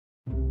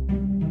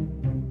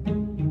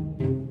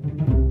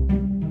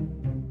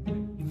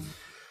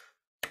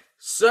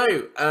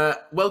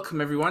Welcome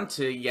everyone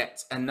to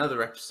yet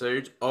another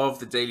episode of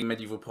the Daily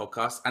Medieval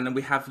Podcast, and then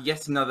we have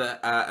yet another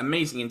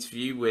amazing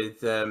interview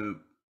with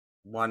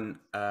one,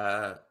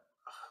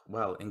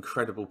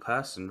 incredible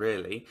person,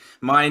 really.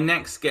 My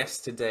next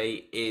guest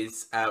today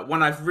is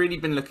one I've really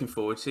been looking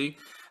forward to,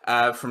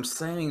 from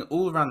sailing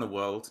all around the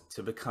world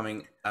to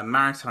becoming a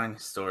maritime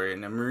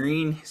historian, a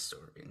marine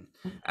historian,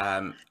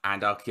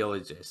 and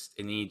archaeologist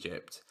in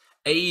Egypt,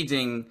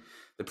 aiding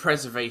the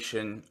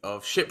preservation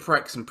of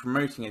shipwrecks and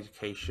promoting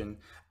education.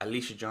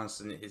 Alicia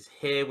Johnson is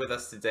here with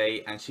us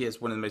today, and she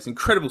has one of the most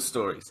incredible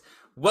stories.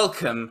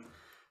 Welcome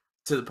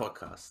to the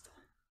podcast.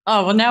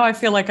 Oh, well, now I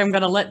feel like I'm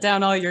going to let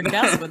down all your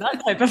guests with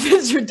that type of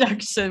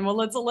introduction. Well,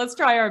 let's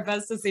try our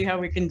best to see how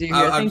we can do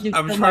here. Thank you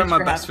so much. I'm trying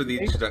my best with the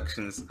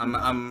introductions.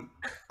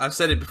 I've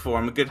said it before.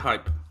 I'm a good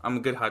hype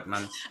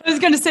man. I was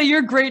going to say, you're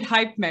a great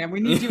hype man. We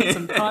need you in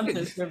some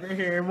contest over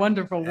here.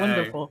 Wonderful,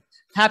 wonderful.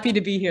 Happy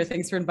to be here.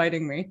 Thanks for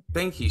inviting me.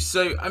 Thank you.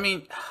 So,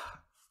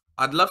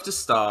 I'd love to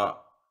start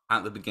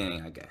at the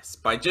beginning, I guess,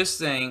 by just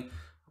saying,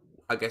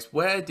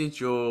 where did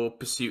your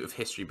pursuit of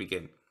history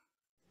begin?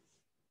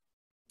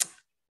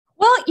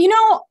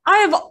 Well, I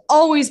have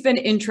always been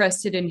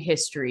interested in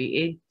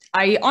history.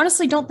 I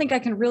honestly don't think I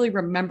can really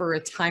remember a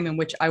time in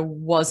which I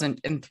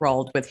wasn't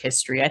enthralled with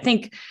history. I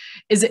think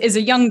as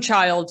a young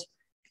child,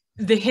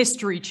 the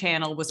History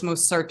Channel was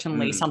most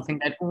certainly something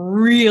that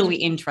really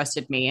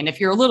interested me. And if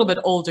you're a little bit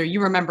older, you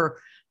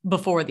remember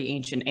before the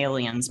Ancient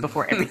Aliens,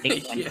 before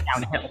everything went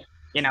downhill.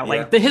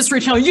 The History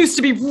Channel used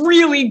to be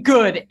really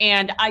good.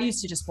 And I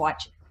used to just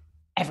watch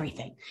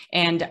everything.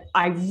 And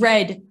I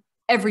read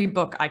every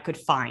book I could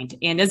find.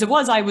 And as it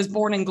was, I was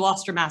born in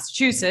Gloucester,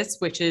 Massachusetts,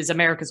 which is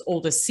America's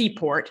oldest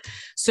seaport.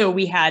 So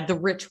we had the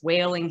rich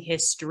whaling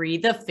history,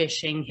 the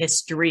fishing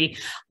history.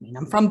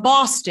 I'm from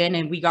Boston,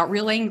 and we got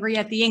real angry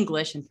at the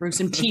English and threw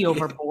some tea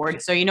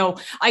overboard. So,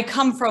 I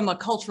come from a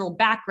cultural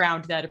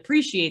background that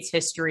appreciates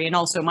history. And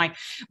also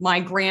my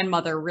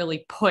grandmother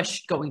really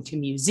pushed going to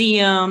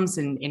museums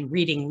and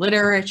reading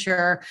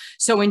literature.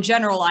 So in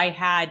general, I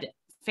had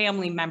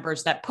family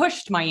members that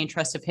pushed my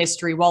interest of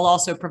history while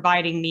also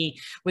providing me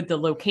with the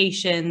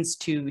locations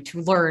to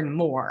learn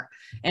more.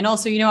 And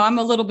also, I'm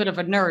a little bit of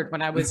a nerd.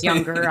 When I was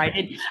younger, I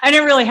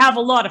didn't really have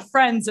a lot of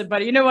friends,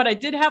 but what I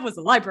did have was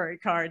a library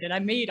card, and I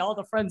made all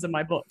the friends in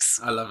my books.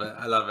 I love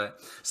it.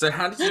 So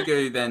how did you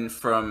go then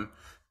from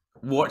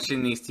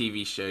watching these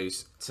TV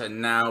shows to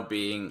now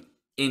being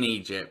in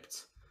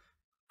Egypt,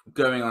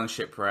 going on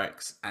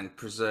shipwrecks and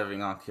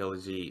preserving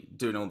archaeology,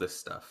 doing all this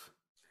stuff?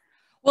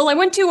 Well, I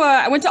went to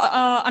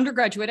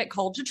undergraduate at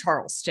College of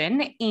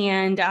Charleston,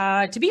 and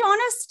to be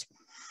honest,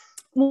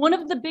 one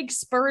of the big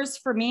spurs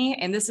for me,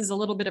 and this is a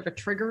little bit of a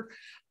trigger,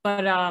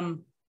 but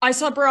I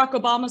saw Barack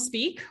Obama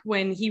speak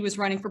when he was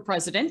running for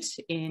president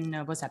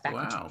in was that back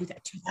in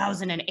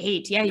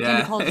 2008? Yeah, he came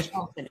to College of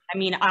Charleston.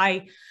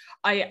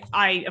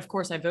 I of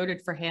course I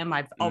voted for him.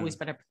 I've always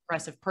been a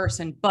progressive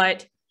person,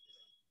 but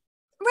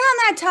around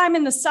that time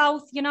in the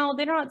South,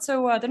 they're not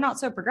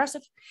so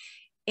progressive.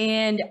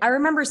 And I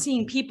remember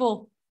seeing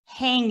people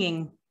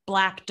hanging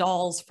black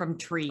dolls from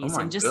trees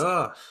and just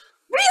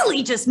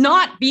really just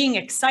not being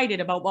excited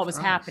about what was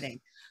happening.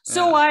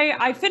 So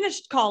I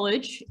finished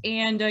college,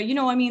 and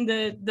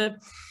the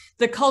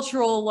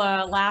cultural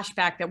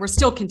lashback that we're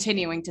still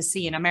continuing to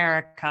see in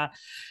America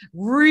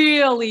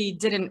really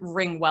didn't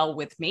ring well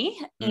with me.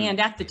 And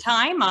at the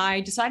time, I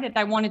decided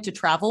I wanted to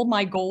travel.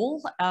 My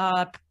goal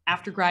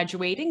after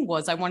graduating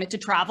was I wanted to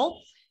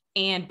travel,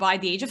 and by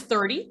the age of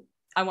 30,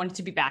 I wanted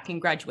to be back in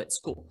graduate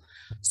school.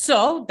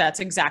 So that's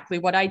exactly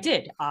what I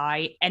did.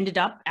 I ended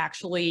up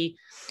actually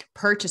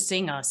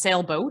purchasing a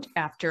sailboat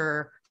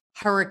after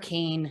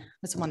Hurricane,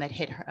 what's the one that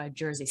hit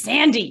Jersey?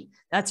 Sandy.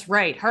 That's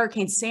right.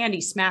 Hurricane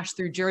Sandy smashed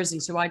through Jersey.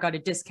 So I got a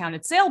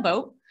discounted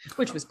sailboat,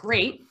 which was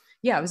great.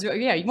 Yeah, it was.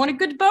 Yeah, you want a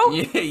good boat?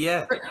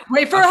 Yeah.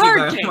 Wait for a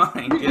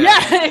hurricane.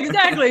 Yeah,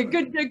 exactly.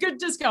 A good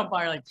discount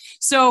buyer.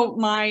 So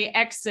my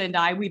ex and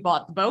I, we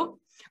bought the boat,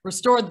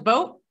 restored the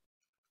boat,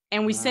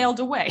 and we sailed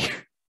away.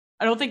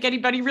 I don't think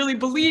anybody really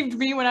believed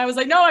me when I was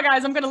like, no,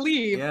 guys, I'm going to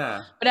leave.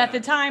 Yeah. But at the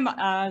time,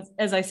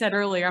 as I said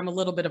earlier, I'm a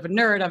little bit of a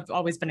nerd. I've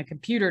always been a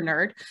computer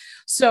nerd.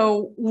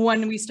 So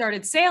when we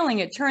started sailing,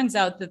 it turns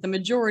out that the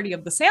majority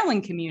of the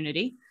sailing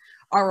community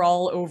are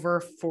all over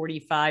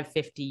 45,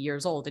 50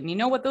 years old. And you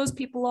know what those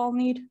people all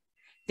need?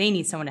 They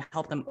need someone to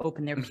help them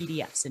open their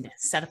PDFs and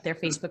set up their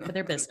Facebook for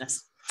their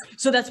business.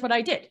 So that's what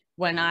I did.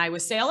 When I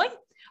was sailing,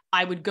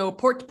 I would go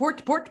port to port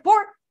to port to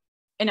port.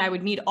 And I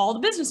would meet all the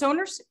business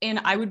owners, and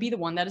I would be the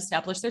one that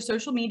established their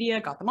social media,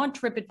 got them on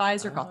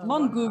TripAdvisor, got them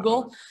on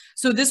Google.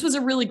 So this was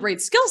a really great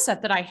skill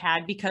set that I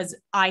had, because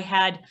I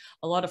had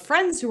a lot of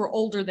friends who were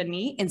older than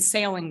me and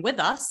sailing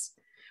with us,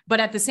 but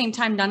at the same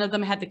time, none of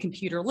them had the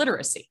computer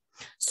literacy.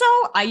 So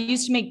I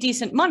used to make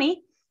decent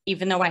money,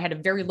 even though I had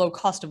a very low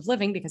cost of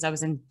living, because I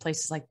was in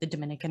places like the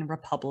Dominican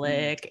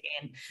Republic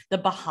and the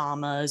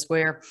Bahamas,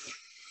 where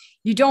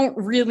you don't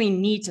really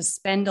need to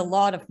spend a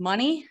lot of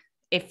money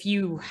if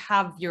you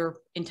have your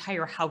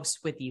entire house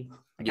with you.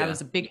 I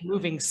was a big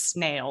moving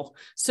snail.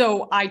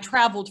 So I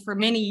traveled for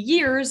many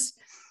years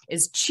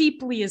as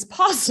cheaply as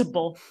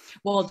possible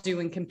while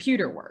doing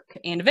computer work.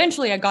 And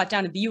eventually I got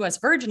down to the US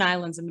Virgin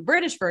Islands and the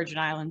British Virgin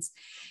Islands.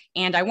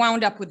 And I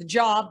wound up with a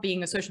job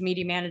being a social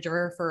media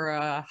manager for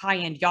a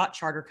high-end yacht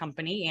charter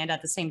company. And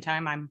at the same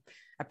time, I'm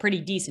a pretty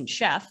decent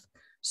chef.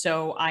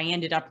 So I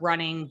ended up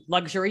running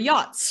luxury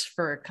yachts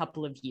for a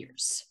couple of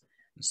years.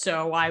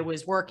 So I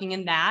was working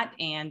in that.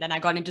 And then I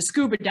got into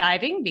scuba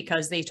diving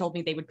because they told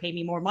me they would pay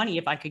me more money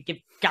if I could give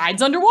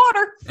guides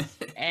underwater.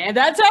 And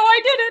that's how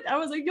I did it. I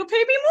was like, you'll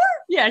pay me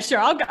more? Yeah, sure.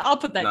 I'll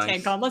put that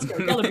tank on. Let's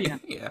go.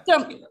 Yeah.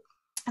 So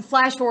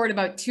flash forward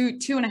about two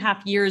and a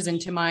half years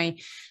into my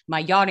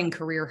yachting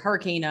career,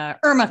 Hurricane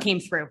Irma came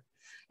through,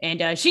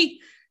 and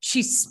she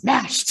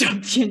smashed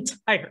up the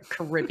entire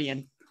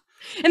Caribbean.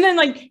 And then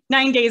like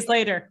 9 days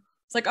later,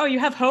 it's like, oh, you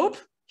have hope?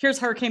 Here's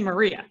Hurricane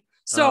Maria.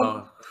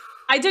 So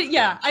I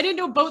didn't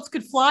know boats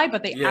could fly,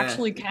 but they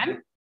actually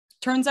can,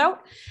 turns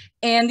out.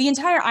 And the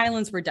entire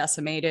islands were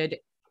decimated,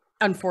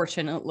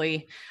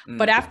 unfortunately.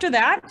 But after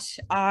that,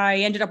 I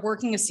ended up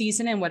working a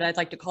season in what I'd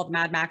like to call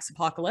Mad Max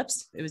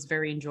Apocalypse. It was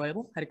very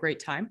enjoyable. Had a great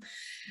time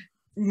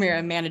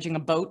managing a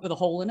boat with a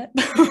hole in it.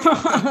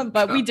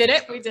 But we did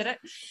it.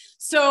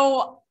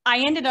 So I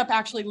ended up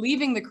actually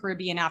leaving the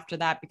Caribbean after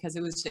that because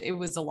it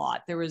was a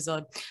lot. There was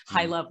a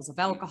high levels of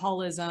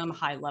alcoholism,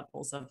 high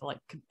levels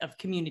of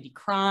community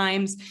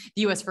crimes.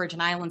 The US Virgin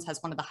Islands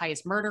has one of the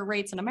highest murder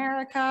rates in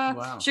America.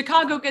 Wow.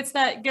 Chicago gets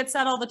that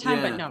all the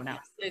time, but no,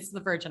 it's the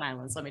Virgin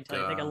Islands. Let me tell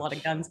you, they got a lot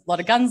of guns,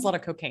 a lot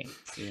of cocaine.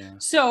 Yeah.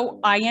 So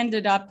I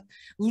ended up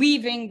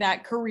leaving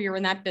that career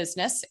in that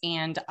business,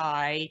 and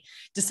I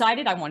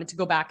decided I wanted to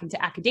go back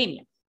into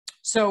academia.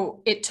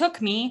 So it took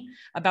me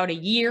about a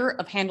year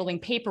of handling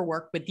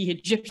paperwork with the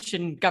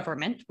Egyptian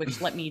government,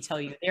 which, let me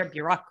tell you, their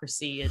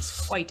bureaucracy is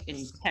quite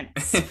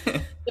intense.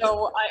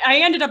 So I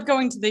ended up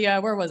going to the,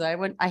 where was I?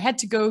 I had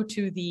to go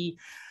to the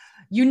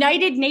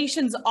United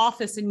Nations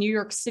office in New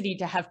York City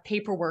to have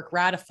paperwork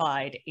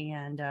ratified.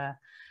 And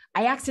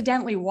I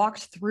accidentally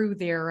walked through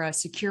their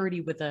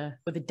security with a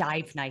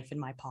dive knife in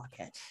my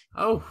pocket.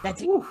 Oh, that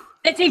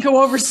didn't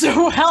go over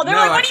so well. They're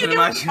like, "What are you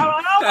doing?"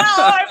 Oh,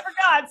 I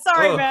forgot.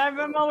 Sorry, man.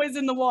 I'm always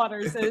in the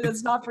water. So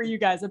it's not for you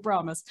guys, I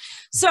promise.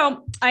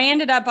 So I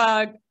ended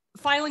up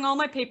filing all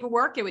my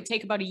paperwork. It would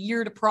take about a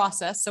year to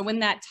process. So in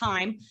that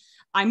time,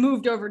 I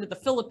moved over to the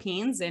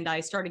Philippines, and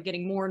I started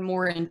getting more and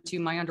more into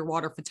my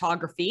underwater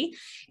photography.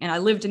 And I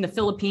lived in the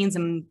Philippines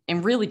and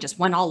really just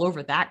went all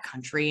over that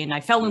country. And I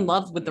fell in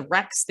love with the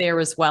wrecks there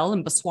as well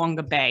in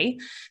Busuanga Bay,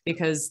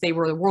 because they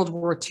were World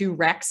War II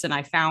wrecks. And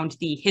I found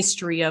the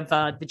history of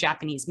the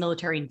Japanese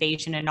military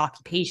invasion and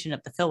occupation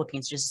of the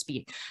Philippines just to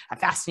be a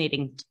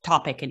fascinating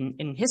topic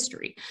in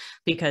history,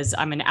 because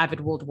I'm an avid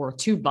World War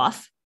II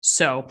buff.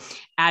 So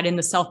add in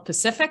the South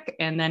Pacific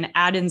and then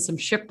add in some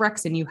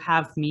shipwrecks and you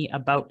have me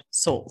about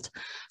sold.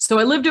 So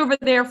I lived over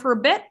there for a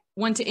bit,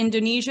 went to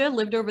Indonesia,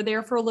 lived over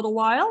there for a little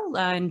while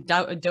and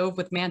dove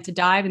with Manta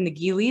Dive in the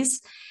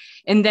Gilies.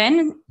 And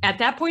then at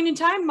that point in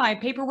time, my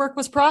paperwork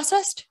was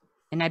processed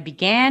and I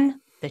began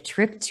the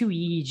trip to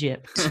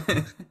Egypt,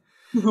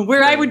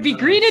 where I would be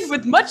greeted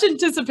with much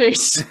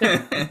anticipation.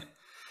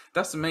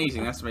 That's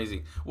amazing. That's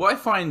amazing. What I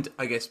find,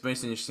 I guess,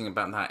 most interesting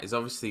about that is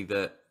obviously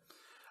that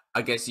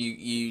I guess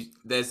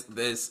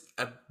there's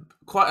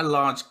quite a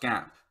large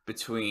gap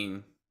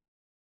between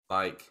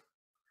like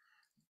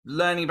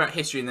learning about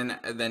history and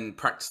then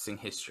practicing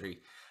history.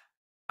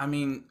 I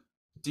mean,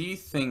 do you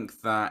think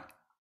that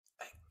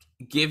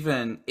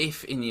given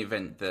if in the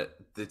event that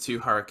the two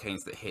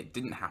hurricanes that hit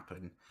didn't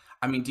happen,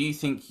 I mean, do you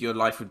think your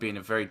life would be in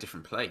a very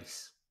different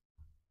place?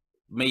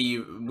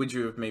 Would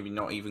you have maybe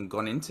not even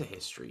gone into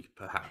history,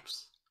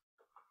 perhaps?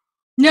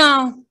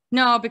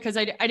 No, because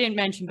I didn't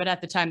mention, but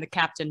at the time the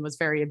captain was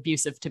very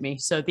abusive to me.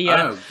 So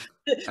the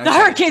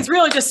hurricanes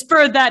really just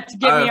spurred that to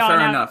get me on.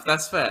 Fair enough.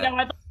 That's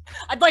fair.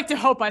 I'd like to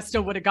hope I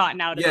still would have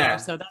gotten out of there.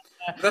 So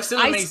that's still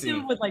amazing. I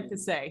still would like to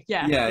say,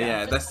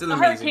 yeah. That's still the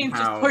amazing. Hurricanes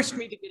just pushed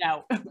me to get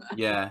out.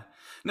 Yeah,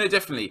 no,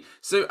 definitely.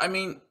 So I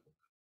mean,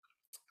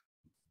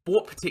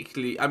 what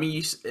particularly? I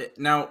mean,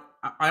 now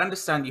I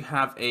understand you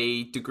have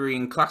a degree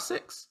in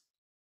classics.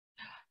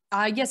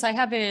 Yes, I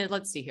have a.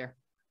 Let's see here.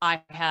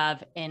 I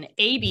have an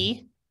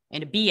AB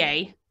and a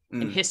BA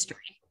in history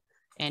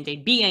and a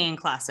BA in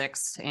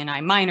classics, and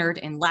I minored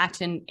in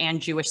Latin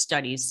and Jewish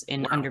studies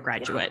in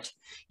undergraduate.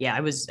 Yeah,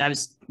 I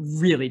was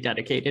really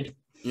dedicated.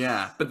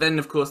 Yeah, but then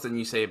of course, then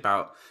you say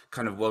about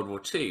kind of World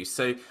War II.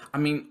 So, I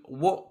mean,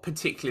 what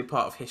particular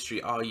part of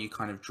history are you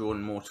kind of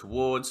drawn more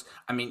towards?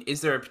 I mean,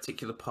 is there a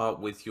particular part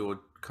with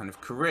your kind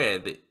of career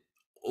that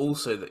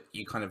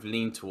you kind of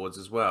lean towards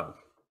as well?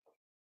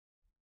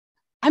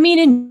 I mean,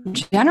 in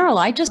general,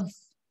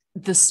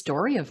 the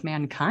story of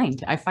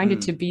mankind. I find it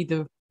to be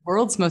the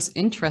world's most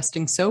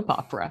interesting soap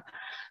opera.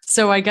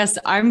 So I guess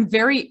I'm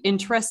very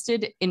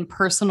interested in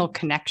personal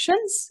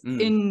connections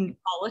in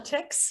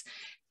politics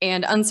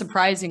And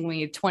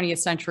unsurprisingly, 20th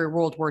century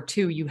World War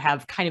II, you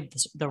have kind of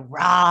the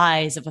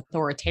rise of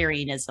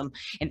authoritarianism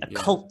and the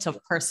cult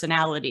of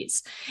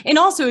personalities. And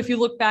also, if you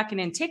look back in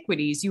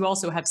antiquities, you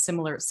also have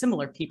similar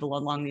people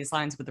along these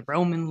lines with the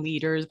Roman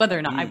leaders, whether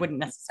or not I wouldn't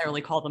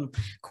necessarily call them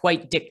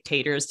quite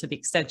dictators to the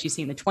extent you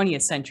see in the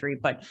 20th century,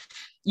 but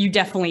you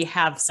definitely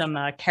have some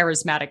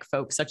charismatic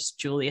folks such as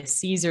Julius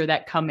Caesar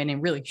that come in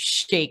and really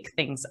shake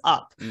things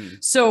up.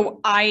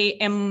 So I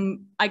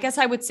guess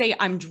I would say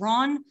I'm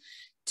drawn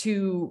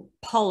to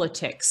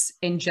politics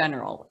in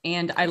general.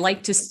 And I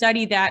like to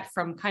study that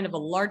from kind of a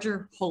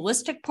larger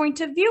holistic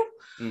point of view.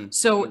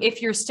 So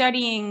if you're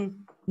studying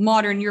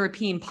modern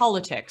European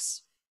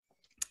politics,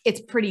 it's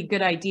a pretty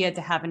good idea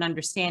to have an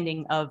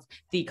understanding of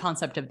the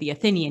concept of the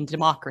Athenian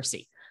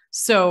democracy.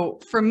 So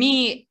for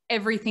me,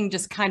 everything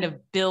just kind of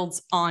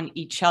builds on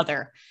each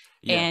other.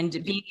 And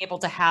being able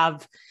to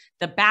have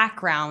the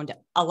background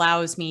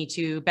allows me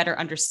to better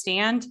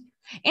understand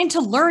and to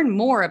learn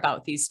more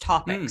about these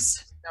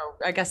topics.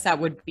 So I guess that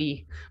would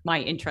be my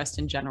interest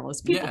in general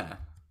as people. Yeah.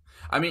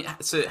 I mean,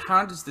 so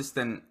how does this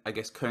then, I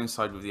guess,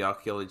 coincide with the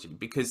archaeology?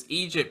 Because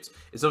Egypt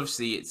is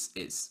obviously,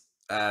 it's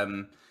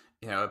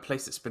you know, a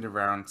place that's been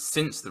around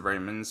since the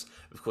Romans.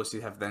 Of course,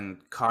 you have then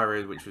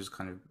Cairo, which was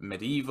kind of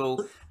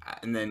medieval,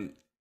 and then,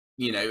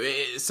 you know,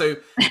 so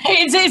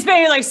it's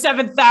been like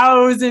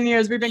 7,000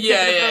 years. We've been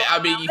I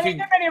mean, you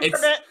could.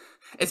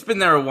 It's been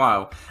there a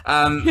while.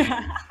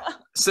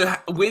 So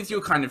with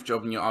your kind of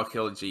job in your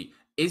archaeology,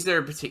 is there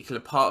a particular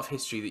part of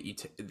history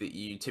that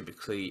you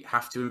typically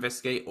have to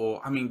investigate,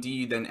 or I mean, do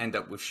you then end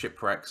up with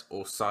shipwrecks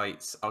or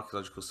sites,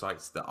 archaeological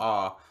sites that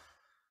are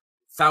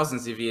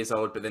thousands of years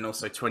old, but then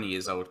also 20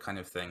 years old, kind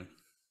of thing?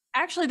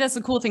 Actually, that's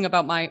the cool thing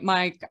about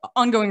my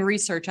ongoing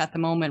research at the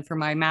moment for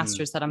my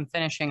master's that I'm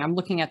finishing. I'm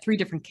looking at 3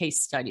 different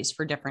case studies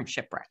for different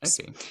shipwrecks.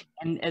 Okay.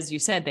 And as you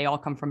said, they all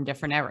come from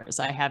different eras.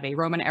 I have a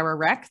Roman era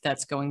wreck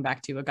that's going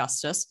back to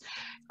Augustus.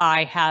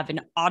 I have an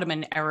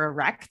Ottoman era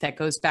wreck that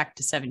goes back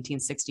to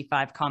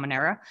 1765 Common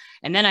Era.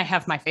 And then I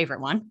have my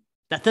favorite one,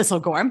 the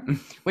Thistlegorm,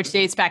 which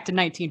dates back to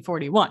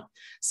 1941.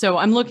 So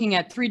I'm looking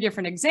at 3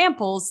 different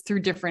examples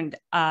through different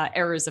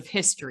eras of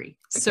history.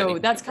 Okay. So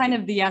that's kind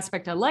of the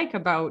aspect I like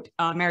about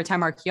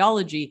maritime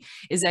archaeology,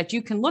 is that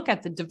you can look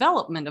at the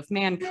development of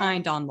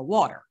mankind on the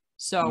water.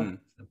 So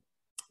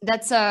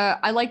that's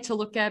I like to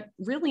look at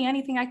really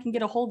anything I can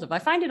get a hold of. I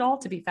find it all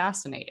to be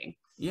fascinating.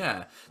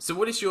 Yeah. So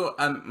what is your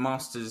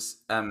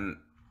master's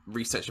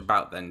research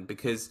about then?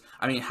 Because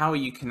I mean, how are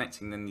you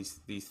connecting then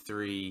these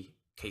 3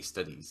 case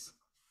studies?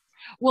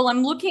 Well,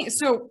 I'm looking,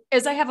 so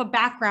as I have a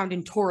background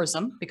in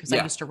tourism, because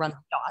I used to run the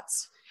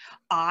dots,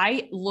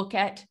 I look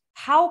at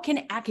how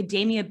can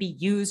academia be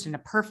used in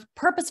a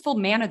purposeful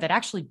manner that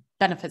actually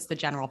benefits the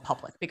general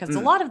public? Because a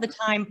lot of the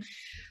time,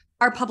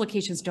 our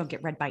publications don't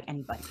get read by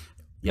anybody.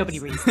 Nobody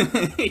reads them.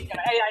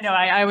 I know,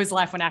 I always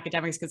laugh when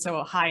academics get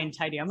so high and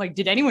tidy. I'm like,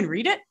 did anyone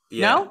read it?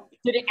 No?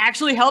 Did it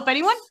actually help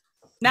anyone?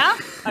 No?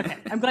 Okay,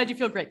 I'm glad you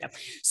feel great though.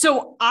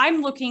 So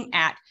I'm looking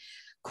at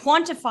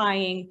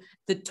quantifying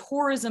the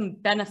tourism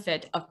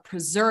benefit of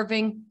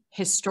preserving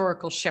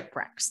historical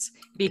shipwrecks,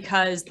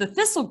 because the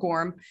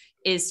Thistlegorm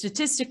is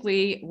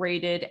statistically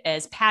rated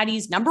as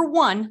Paddy's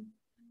 #1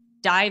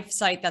 dive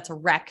site that's a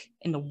wreck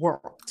in the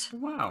world.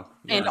 Wow.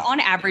 Yeah. And on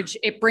average,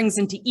 it brings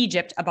into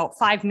Egypt about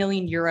 5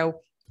 million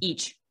euro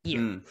each year.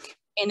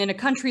 And in a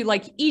country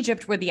like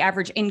Egypt, where the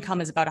average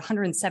income is about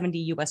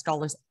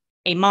 $170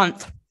 a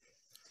month,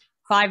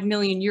 5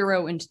 million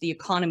euro into the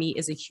economy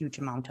is a huge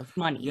amount of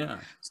money. Yeah.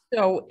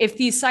 So if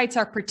these sites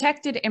are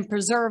protected and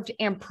preserved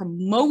and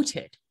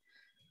promoted,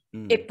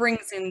 it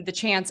brings in the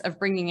chance of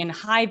bringing in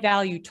high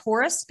value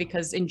tourists,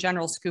 because in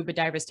general, scuba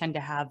divers tend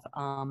to have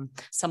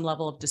some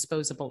level of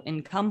disposable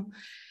income.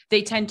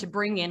 They tend to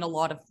bring in a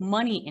lot of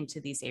money into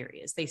these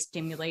areas. They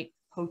stimulate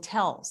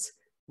hotels,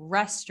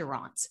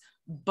 restaurants,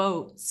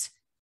 boats,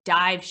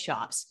 dive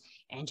shops,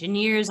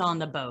 engineers on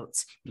the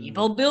boats,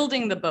 people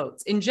building the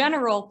boats. In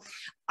general,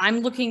 I'm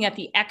looking at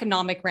the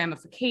economic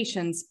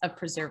ramifications of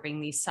preserving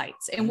these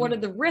sites and what are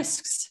the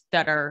risks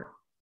that are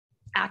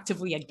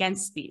actively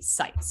against these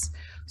sites.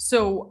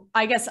 So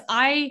I guess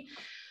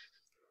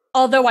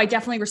although I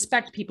definitely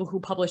respect people who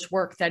publish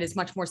work that is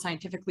much more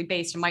scientifically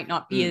based and might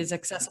not be as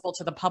accessible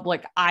to the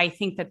public, I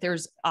think that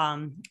there's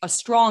a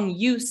strong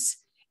use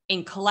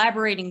in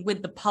collaborating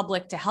with the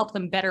public to help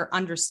them better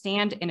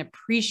understand and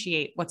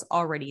appreciate what's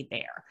already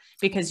there.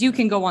 Because you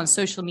can go on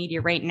social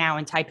media right now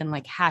and type in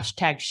like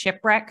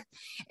 #shipwreck,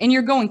 and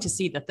you're going to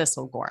see the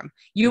Thistlegorm.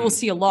 You will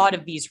see a lot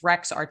of these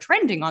wrecks are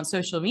trending on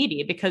social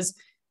media because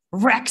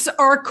wrecks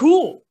are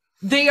cool.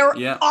 They are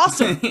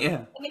awesome.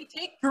 And they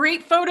take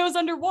great photos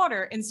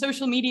underwater. And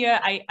social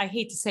media, I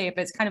hate to say it,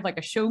 but it's kind of like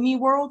a show me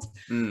world.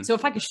 So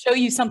if I could show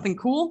you something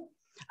cool,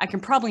 I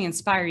can probably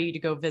inspire you to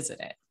go visit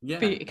it.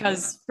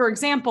 Because, for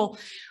example,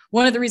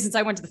 one of the reasons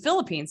I went to the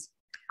Philippines,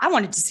 I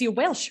wanted to see a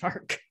whale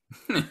shark.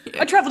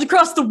 I traveled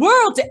across the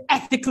world to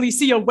ethically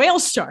see a whale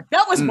shark.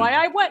 That was why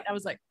I went. I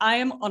was like, I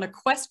am on a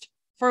quest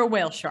for a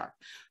whale shark.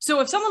 So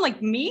if someone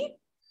like me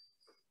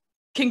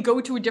can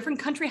go to a different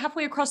country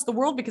halfway across the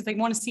world because they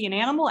want to see an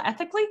animal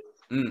ethically.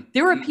 Mm.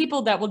 There are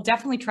people that will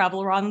definitely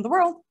travel around the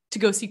world to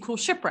go see cool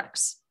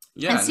shipwrecks.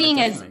 Yeah, And seeing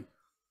no, as definitely.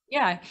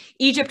 yeah,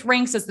 Egypt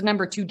ranks as the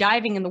number 2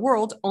 diving in the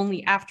world,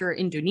 only after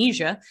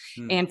Indonesia.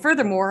 Mm. And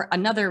furthermore,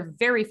 another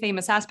very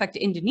famous aspect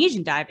of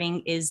Indonesian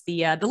diving is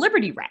the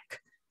Liberty wreck.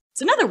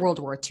 It's another World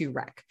War II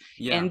wreck.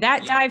 Yeah. And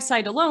that dive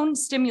site alone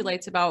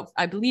stimulates about,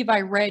 I believe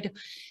I read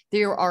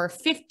there are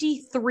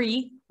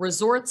 53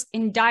 resorts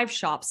and dive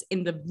shops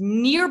in the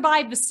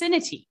nearby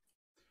vicinity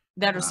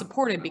that are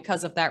supported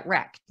because of that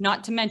wreck,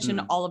 not to mention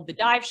all of the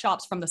dive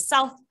shops from the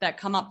south that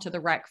come up to the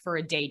wreck for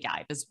a day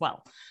dive as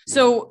well.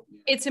 So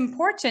it's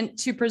important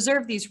to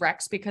preserve these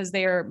wrecks because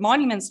they are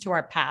monuments to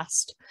our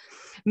past.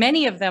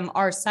 Many of them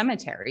are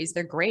cemeteries,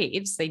 they're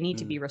graves, they need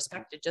to be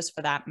respected just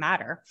for that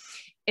matter.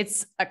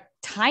 It's a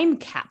time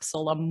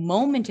capsule, a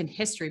moment in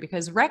history,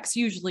 because wrecks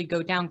usually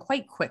go down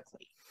quite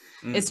quickly.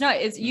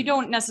 You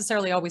don't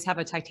necessarily always have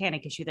a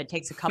Titanic issue that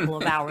takes a couple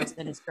of hours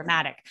and it's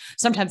dramatic.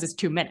 Sometimes it's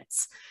 2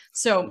 minutes.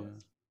 So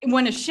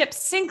when a ship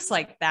sinks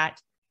like that,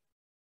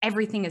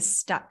 everything is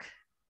stuck.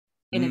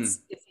 And it's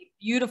a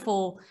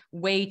beautiful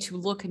way to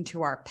look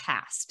into our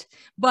past.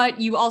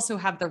 But you also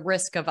have the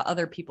risk of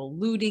other people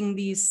looting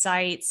these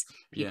sites,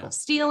 people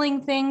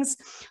stealing things.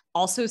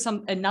 Also,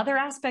 another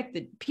aspect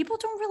that people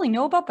don't really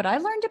know about, but I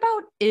learned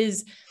about,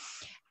 is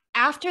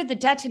after the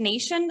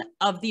detonation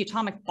of the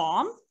atomic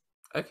bomb,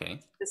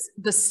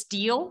 the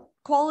steel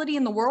quality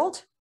in the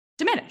world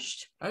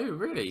diminished. Oh,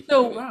 really?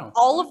 So wow.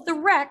 all of the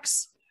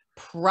wrecks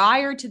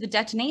prior to the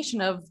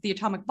detonation of the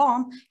atomic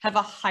bomb have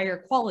a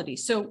higher quality.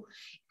 So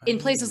in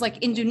places like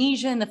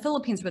Indonesia and the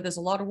Philippines, where there's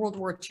a lot of World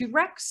War II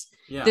wrecks,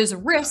 there's a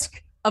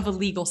risk of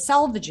illegal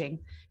salvaging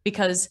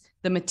because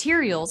the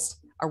materials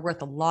are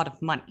worth a lot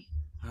of money.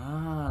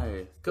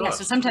 Yeah,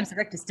 so sometimes the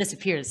wreck just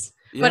disappears.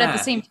 But at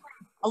the same time,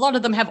 a lot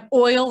of them have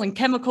oil and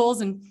chemicals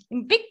and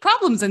big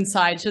problems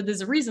inside. So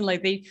there's a reason,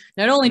 like, they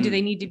not only do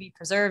they need to be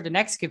preserved and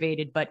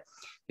excavated, but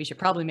we should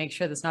probably make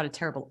sure there's not a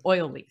terrible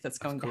oil leak that's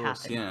going to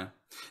happen. Yeah.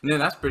 No,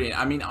 that's brilliant.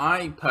 I mean,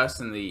 I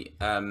personally,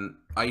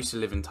 I used to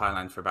live in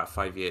Thailand for about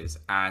 5 years,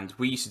 and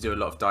we used to do a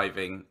lot of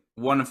diving,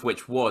 one of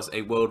which was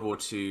a World War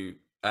II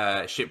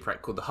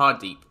shipwreck called the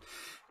Hardeep.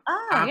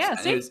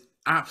 It was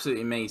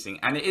absolutely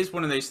amazing. And it is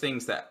one of those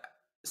things that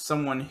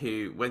someone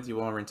who, whether you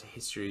are into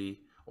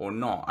history or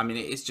not, I mean,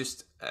 it is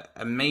just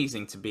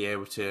amazing to be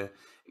able to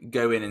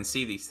go in and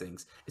see these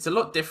things. It's a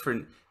lot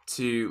different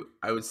to,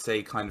 I would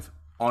say, kind of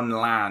on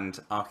land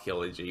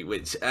archaeology,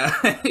 which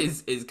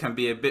can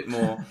be a bit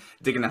more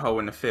digging a hole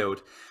in the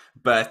field.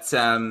 But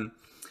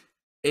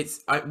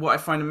what I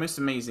find most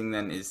amazing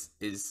then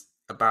is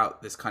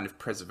about this kind of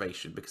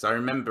preservation, because I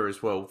remember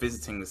as well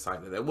visiting the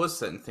site that there was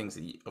certain things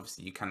that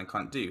obviously you can and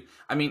can't do.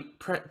 I mean,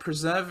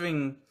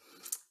 preserving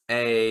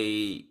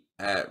a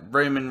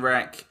Roman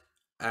wreck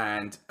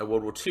and a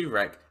World War II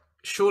wreck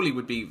surely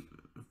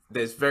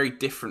there's very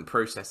different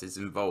processes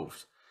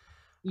involved.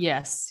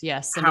 Yes,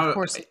 and of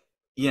course,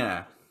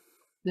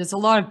 there's a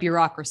lot of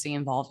bureaucracy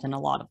involved in a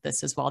lot of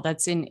this as well.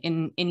 That's in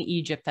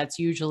Egypt. That's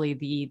usually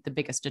the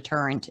biggest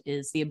deterrent,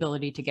 is the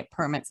ability to get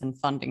permits and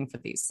funding for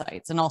these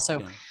sites, and also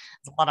there's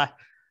a lot of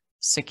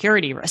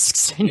security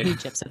risks in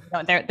Egypt.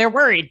 So they're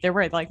worried. They're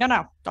worried. Like,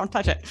 no, don't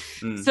touch it.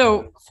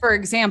 So, for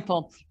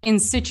example, in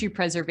situ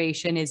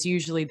preservation is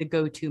usually the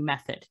go-to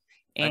method.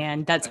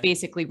 And that's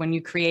basically when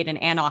you create an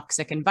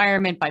anoxic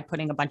environment by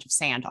putting a bunch of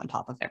sand on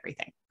top of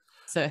everything.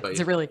 So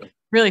it's a really,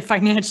 really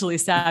financially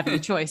savvy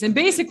choice. And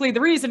basically the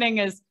reasoning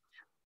is,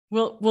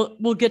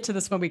 we'll get to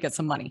this when we get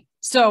some money.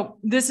 So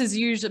this is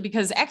usually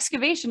because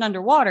excavation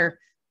underwater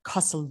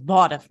costs a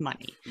lot of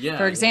money.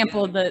 For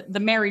example, the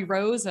Mary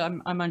Rose,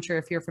 I'm unsure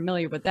if you're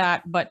familiar with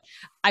that, but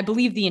I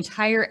believe the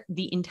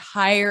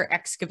entire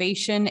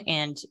excavation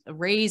and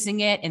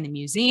raising it in the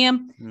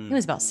museum, it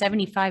was about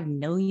 $75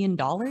 million.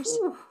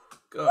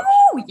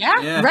 Oh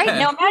yeah, right.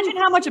 Now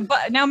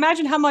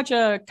imagine how much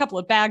a couple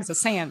of bags of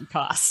sand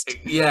cost.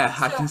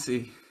 I can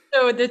see.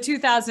 So the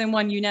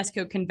 2001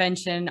 UNESCO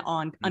Convention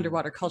on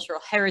Underwater Cultural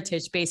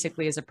Heritage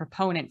basically is a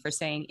proponent for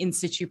saying in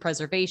situ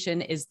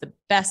preservation is the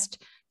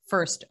best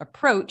first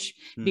approach,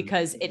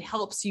 because it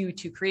helps you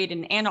to create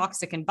an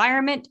anoxic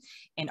environment,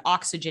 and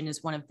oxygen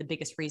is one of the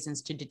biggest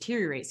reasons to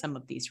deteriorate some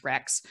of these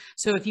wrecks.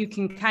 So if you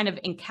can kind of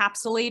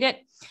encapsulate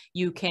it,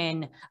 you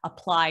can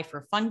apply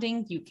for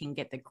funding, you can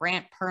get the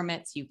grant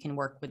permits, you can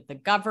work with the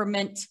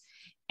government,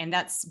 and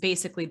that's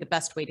basically the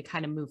best way to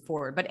kind of move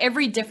forward. But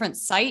every different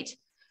site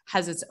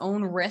has its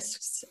own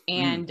risks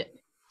and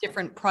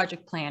different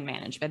project plan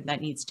management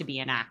that needs to be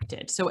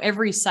enacted. So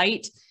every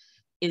site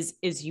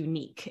is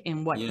unique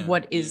in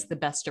what is the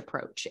best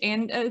approach.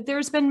 And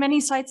there's been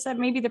many sites that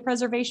maybe the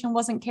preservation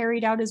wasn't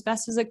carried out as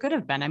best as it could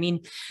have been. I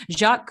mean,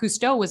 Jacques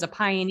Cousteau was a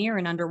pioneer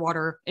in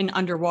underwater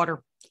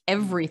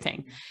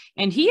everything.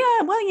 And he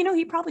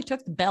probably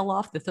took the bell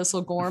off the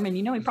thistle gorm, and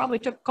he probably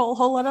took a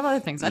whole lot of other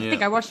things. I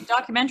think I watched a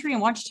documentary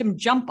and watched him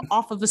jump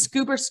off of a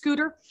scuba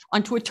scooter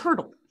onto a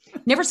turtle.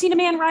 Never seen a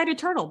man ride a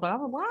turtle,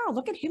 but wow,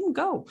 look at him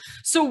go.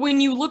 So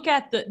when you look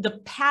at the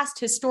past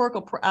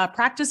historical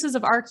practices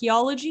of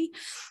archaeology,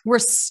 we're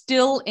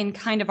still in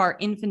kind of our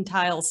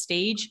infantile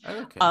stage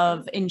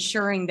of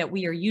ensuring that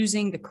we are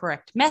using the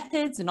correct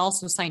methods, and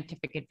also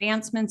scientific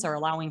advancements are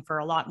allowing for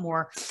a lot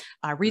more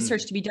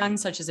research to be done,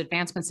 such as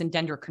advancements in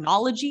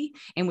dendrochronology,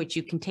 in which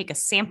you can take a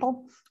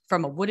sample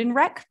from a wooden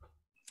wreck,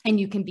 and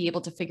you can be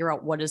able to figure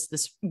out what is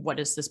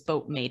this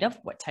boat made of?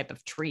 What type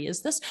of tree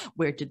is this?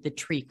 Where did the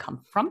tree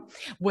come from?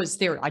 Was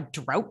there a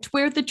drought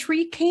where the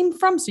tree came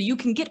from? So you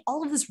can get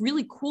all of this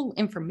really cool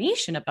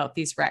information about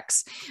these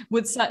wrecks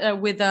with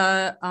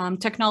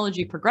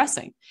technology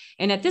progressing.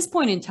 And at this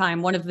point in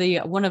time, one of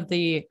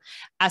the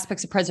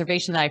aspects of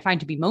preservation that I find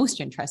to be most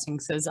interesting,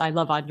 because I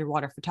love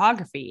underwater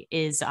photography,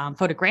 is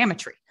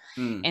photogrammetry.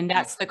 And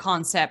that's the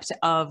concept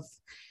of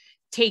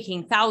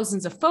taking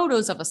thousands of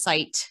photos of a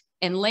site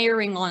and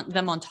layering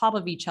them on top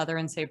of each other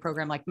in, say, a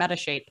program like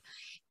Metashape,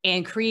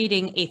 and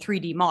creating a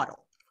 3D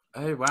model.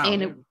 Oh, wow.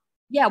 And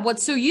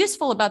what's so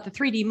useful about the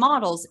 3D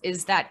models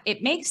is that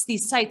it makes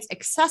these sites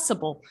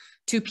accessible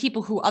to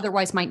people who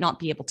otherwise might not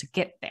be able to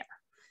get there.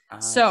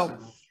 So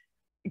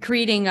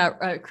creating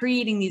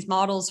these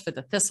models for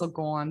the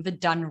Thistlegorm, the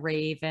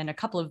Dunraven, a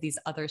couple of these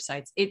other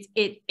sites,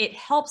 it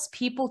helps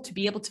people to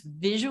be able to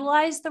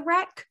visualize the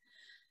wreck.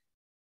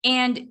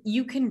 And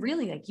you can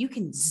really you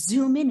can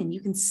zoom in and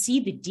you can see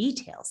the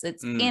details.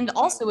 And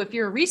also, if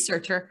you're a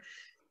researcher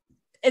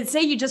and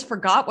say you just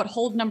forgot what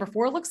hold number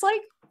 4 looks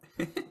like,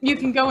 you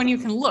can go and you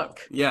can look.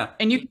 Yeah.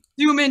 And you can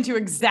zoom into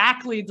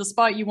exactly the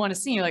spot you want to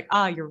see. You're like,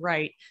 you're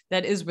right.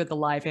 That is where the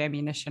live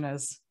ammunition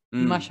is.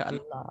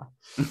 Mashallah.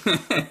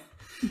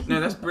 No,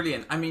 that's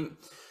brilliant. I mean,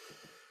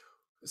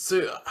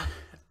 so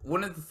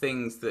one of the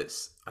things that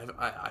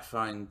I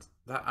find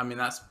that, I mean,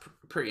 that's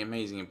pretty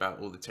amazing about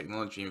all the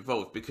technology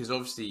involved, because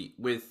obviously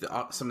with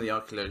some of the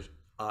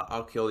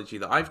archaeology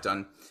that I've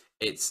done,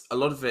 it's a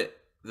lot of it,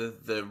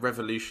 the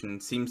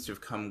revolution seems to have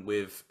come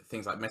with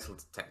things like metal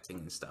detecting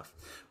and stuff.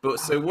 But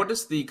so what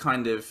does the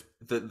kind of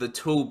the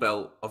tool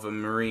belt of a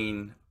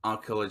marine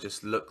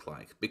archaeologist look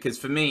like? Because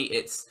for me,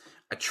 it's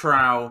a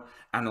trowel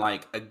and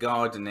like a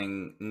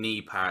gardening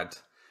knee pad,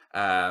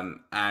 and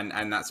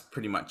that's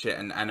pretty much it,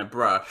 and a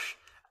brush.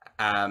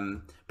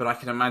 But I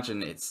can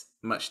imagine it's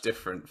much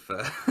different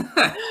for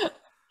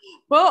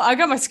Well, I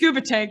got my scuba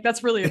tank.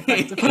 That's really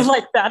effective. I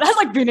like that. I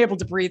like being able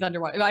to breathe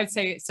underwater. I'd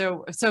say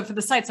so. So for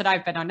the sites that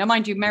I've been on, now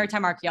mind you,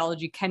 maritime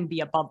archaeology can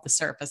be above the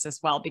surface as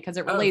well, because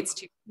it relates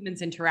to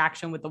humans'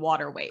 interaction with the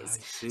waterways.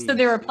 So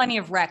there are plenty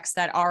of wrecks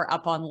that are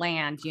up on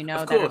land, you know,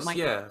 of course,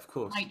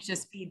 might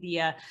just be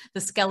the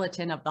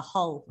skeleton of the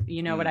hull.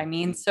 You know what I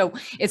mean? So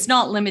it's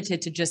not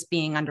limited to just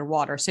being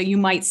underwater. So you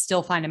might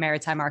still find a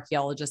maritime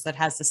archaeologist that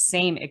has the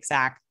same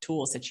exact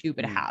tools that you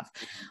would have.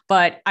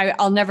 But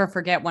I'll never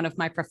forget one of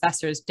my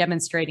professors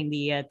demonstrating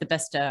the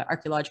best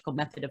archaeological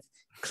method of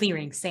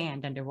clearing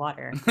sand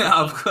underwater.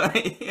 Of course,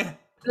 yeah.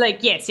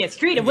 Like yes,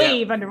 create a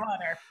wave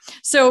underwater.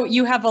 So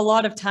you have a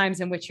lot of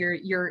times in which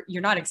you're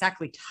not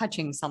exactly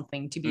touching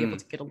something to be able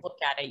to get a look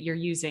at it. You're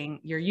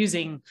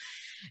using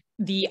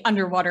the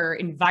underwater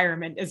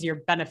environment as your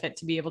benefit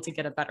to be able to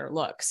get a better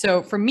look.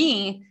 So for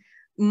me,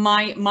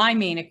 my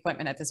main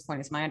equipment at this point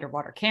is my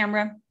underwater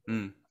camera,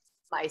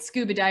 my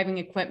scuba diving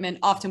equipment.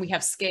 Often we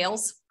have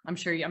scales. I'm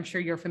sure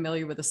you're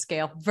familiar with a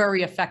scale.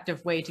 Very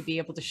effective way to be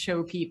able to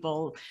show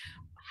people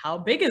how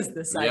big is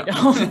this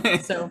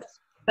item. So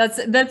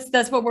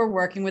that's what we're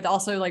working with.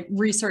 Also, like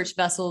research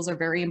vessels are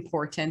very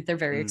important. They're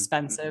very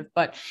expensive,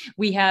 but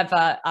we have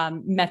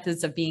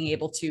methods of being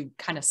able to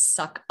kind of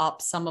suck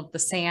up some of the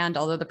sand.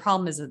 Although the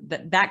problem is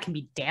that can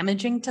be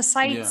damaging to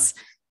sites.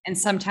 Yeah. And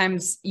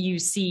sometimes you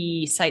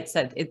see sites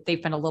that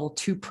they've been a little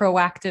too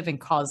proactive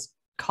and caused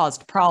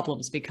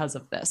problems because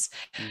of this.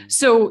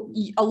 So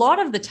a lot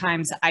of the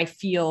times I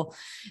feel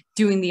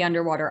doing the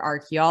underwater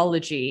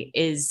archaeology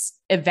is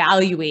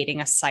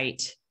evaluating a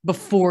site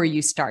before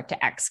you start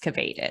to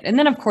excavate it. And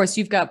then of course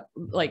you've got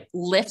like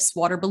lifts,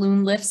 water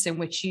balloon lifts, in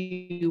which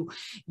you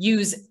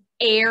use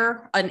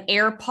an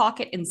air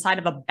pocket inside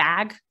of a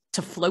bag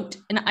to float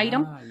an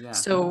item.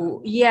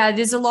 So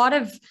there's a lot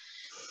of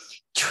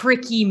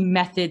tricky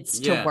methods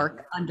to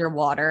work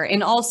underwater.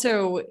 And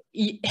also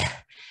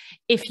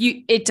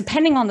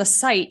depending on the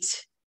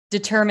site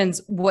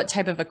determines what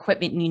type of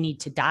equipment you need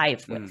to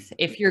dive with.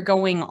 If you're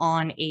going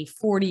on a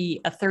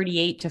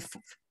 38 to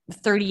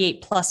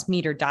 38 plus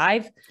meter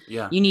dive,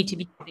 you need to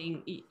be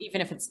using,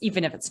 even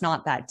if it's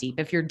not that deep.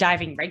 If you're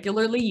diving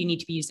regularly, you need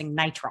to be using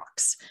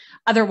nitrox.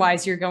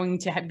 Otherwise, you're going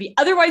to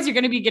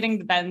be getting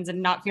the bends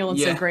and not feeling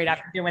so great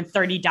after doing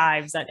 30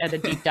 dives at a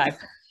deep dive.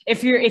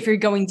 If you're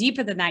going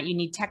deeper than that, you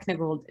need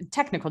technical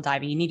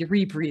diving. You need a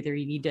rebreather.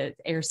 You need to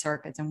air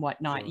circuits and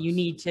whatnot. If you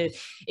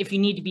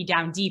need to be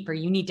down deeper,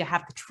 you need to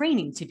have the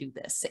training to do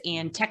this.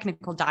 And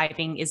technical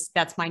diving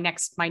that's my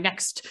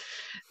next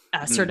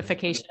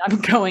certification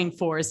I'm going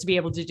for, is to be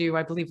able to do,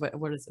 I believe,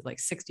 what is it, like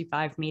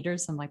 65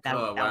 meters, something like that.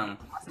 Oh, wow.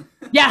 Awesome.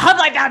 Yeah, I'm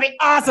like, that'd be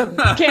awesome.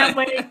 Can't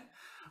wait.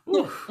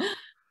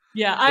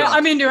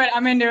 I'm into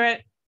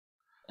it.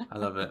 I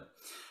love it.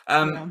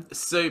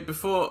 So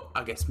before,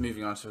 I guess,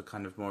 moving on to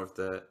kind of more of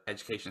the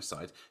education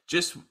side,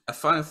 just a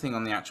final thing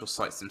on the actual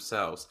sites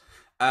themselves.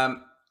 I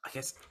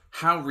guess,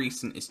 how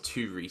recent is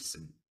too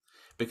recent?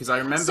 Because I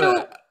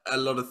remember a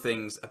lot of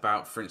things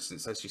about, for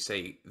instance, as you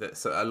say, that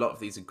so a lot of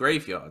these are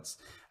graveyards.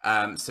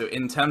 So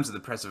in terms of the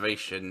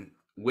preservation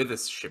with a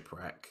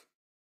shipwreck,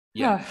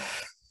 yeah.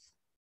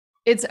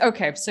 It's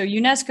okay. So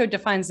UNESCO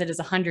defines it as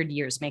 100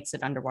 years, makes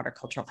it underwater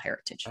cultural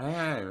heritage.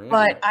 Oh, really?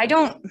 But I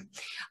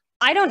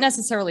don't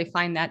necessarily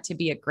find that to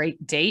be a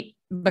great date,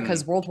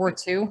 because World War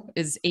II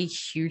is a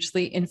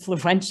hugely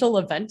influential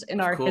event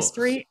in our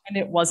history, and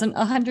it wasn't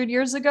 100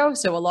 years ago.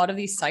 So a lot of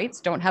these sites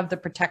don't have the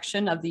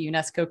protection of the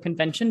UNESCO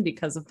convention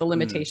because of the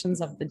limitations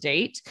of the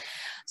date.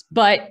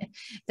 But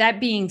that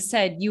being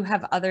said, you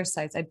have other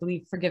sites, I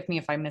believe, forgive me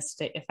if I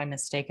mistake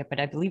it, but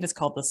I believe it's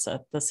called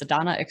the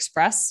Sedana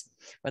Express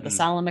or the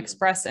Salem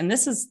Express. And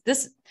this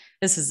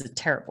is a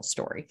terrible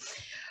story.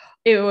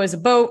 It was a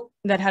boat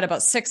that had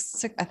about I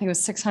think it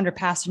was 600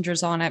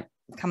 passengers on it,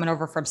 coming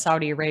over from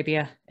Saudi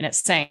Arabia, and it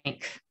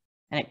sank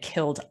and it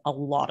killed a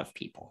lot of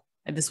people.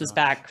 And this was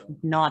back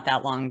not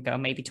that long ago,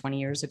 maybe 20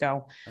 years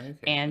ago. Okay.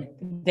 And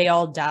they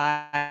all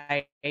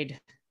died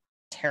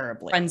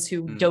terribly. Friends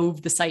who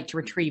dove the site to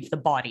retrieve the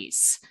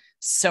bodies.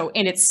 So,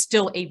 and it's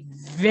still a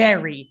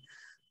very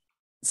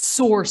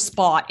sore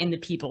spot in the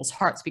people's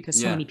hearts because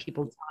so many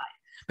people died.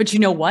 But you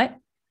know what?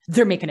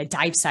 They're making a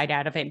dive site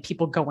out of it and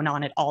people going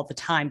on it all the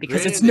time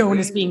because it's known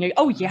as being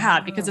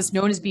because it's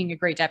known as being a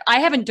great dive. I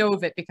haven't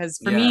dove it because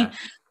for me,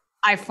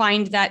 I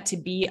find that to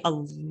be a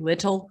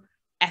little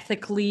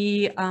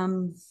ethically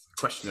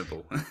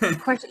questionable.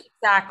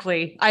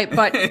 Exactly.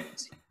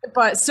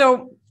 But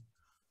so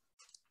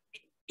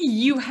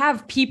you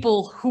have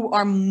people who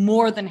are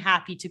more than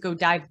happy to go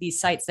dive these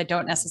sites that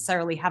don't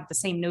necessarily have the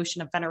same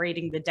notion of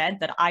venerating the dead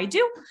that I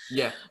do.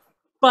 Yeah.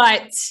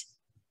 But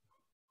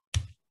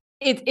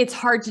it's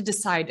hard to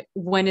decide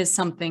when is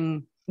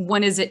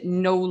it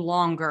no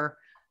longer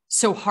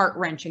so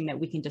heart-wrenching that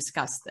we can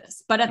discuss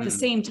this. But at the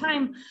same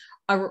time,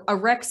 a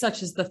wreck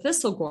such as the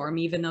Thistlegorm,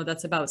 even though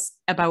that's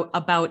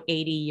about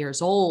 80 years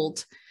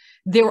old,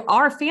 there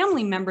are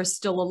family members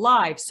still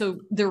alive. So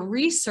the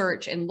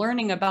research and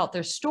learning about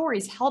their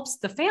stories helps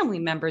the family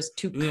members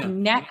to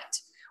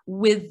connect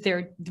with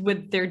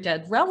their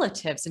dead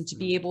relatives and to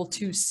be able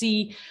to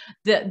see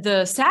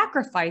the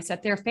sacrifice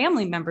that their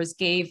family members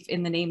gave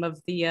in the name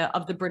of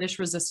the British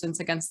resistance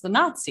against the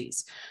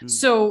Nazis.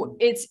 So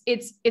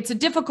it's a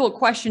difficult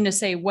question to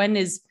say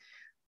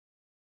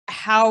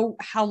how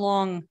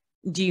long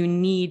do you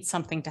need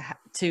something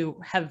to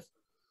have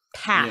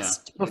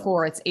passed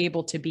before it's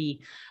able to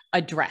be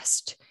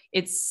addressed.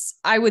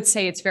 I would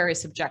say it's very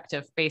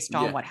subjective based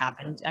on what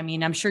happened. I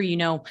mean, I'm sure you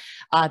know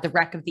the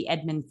wreck of the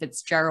Edmund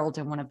Fitzgerald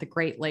in one of the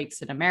Great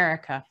Lakes in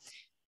America.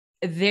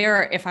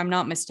 There, if I'm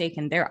not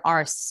mistaken, there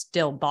are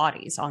still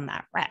bodies on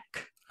that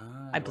wreck,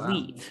 I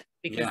believe,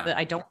 because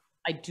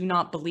I do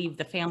not believe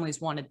the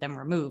families wanted them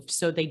removed,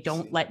 so they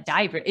don't let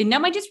divers. And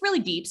that might just really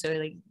deep, so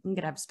like you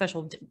could have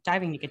special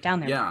diving to get down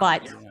there.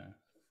 But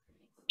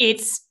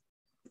it's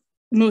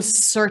most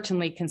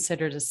certainly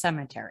considered a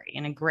cemetery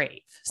and a grave.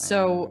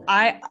 So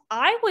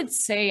I would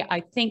say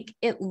I think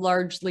it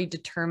largely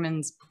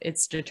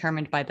it's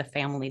determined by the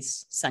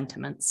family's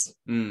sentiments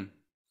and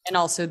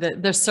also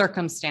the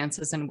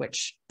circumstances in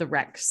which the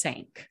wreck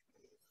sank.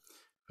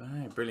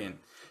 Right, brilliant.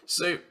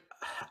 So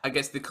I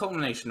guess the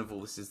culmination of all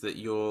this is that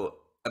you're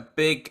a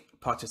big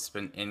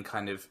participant in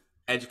kind of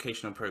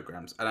educational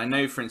programs. And I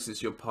know, for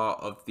instance, you're part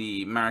of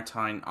the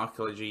Maritime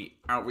Archaeology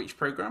Outreach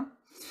Program.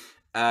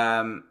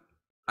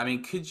 I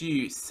mean, could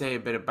you say a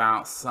bit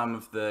about some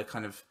of the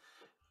kind of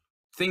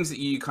things that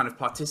you kind of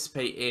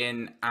participate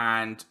in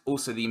and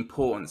also the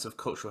importance of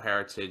cultural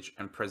heritage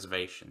and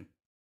preservation?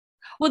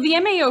 Well, the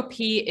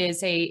MAOP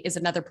is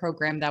another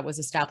program that was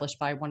established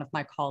by one of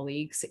my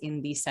colleagues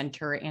in the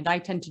center, and I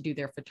tend to do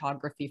their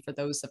photography for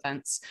those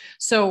events.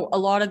 So a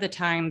lot of the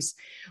times,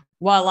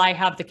 while I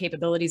have the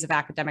capabilities of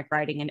academic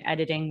writing and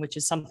editing, which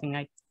is something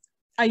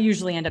I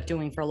usually end up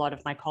doing for a lot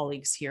of my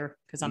colleagues here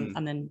because I'm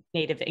a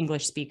native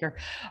English speaker,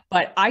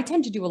 but I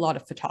tend to do a lot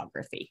of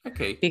photography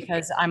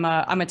because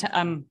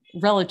I'm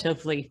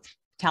relatively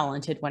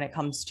talented when it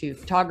comes to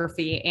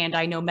photography, and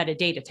I know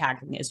metadata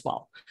tagging as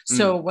well.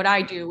 So what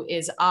I do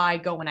is I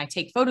go and I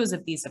take photos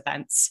of these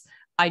events.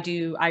 I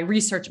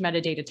research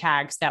metadata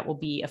tags that will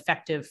be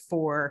effective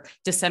for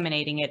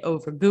disseminating it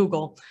over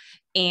Google,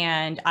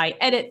 and I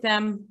edit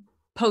them,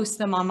 post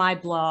them on my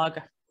blog,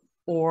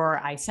 or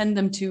I send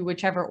them to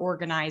whichever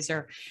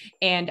organizer,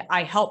 and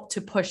I help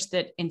to push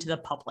that into the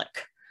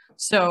public.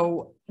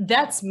 So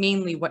that's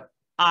mainly what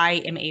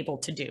I am able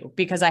to do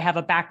because I have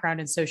a background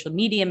in social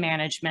media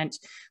management,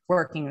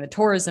 working in the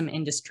tourism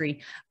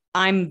industry.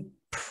 I'm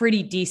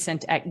pretty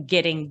decent at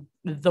getting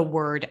the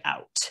word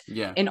out.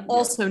 And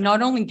also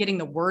not only getting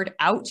the word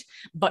out,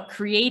 but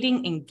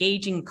creating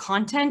engaging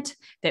content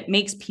that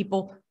makes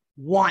people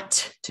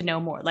want to know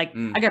more. Like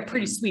I got a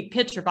pretty sweet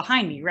picture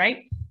behind me,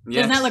 right?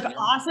 Doesn't that look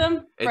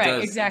awesome? It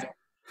does. Exactly.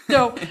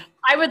 So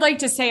I would like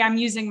to say I'm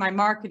using my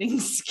marketing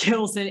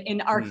skills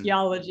in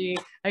archaeology.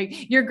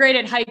 Like, you're great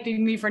at hyping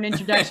me for an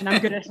introduction.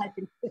 I'm good at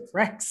hyping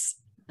Rex.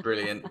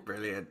 Brilliant,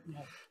 brilliant.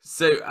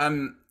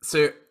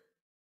 So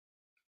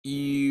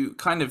you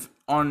kind of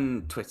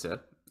on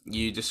Twitter,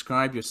 you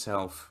describe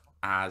yourself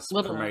as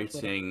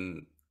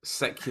promoting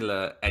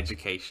secular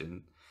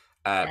education,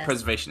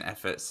 preservation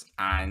efforts,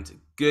 and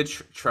good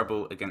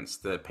trouble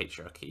against the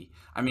patriarchy.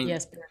 I mean,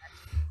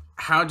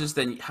 how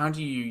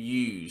do you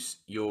use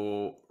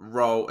your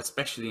role,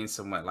 especially in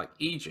somewhere like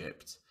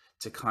Egypt,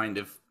 to kind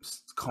of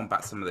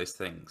combat some of those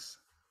things?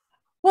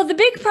 Well, the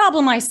big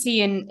problem I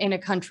see in a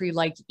country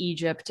like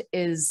Egypt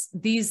is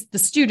the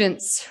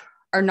students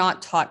are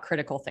not taught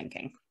critical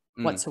thinking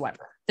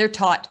whatsoever. They're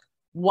taught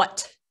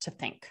what to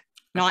think,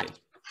 not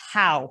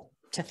how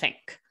to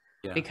think.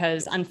 Yeah.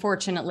 Because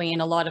unfortunately,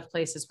 in a lot of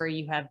places where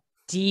you have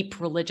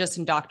deep religious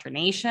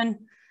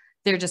indoctrination,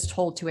 they're just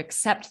told to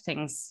accept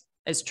things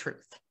as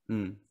truth.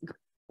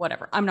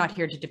 Whatever. I'm not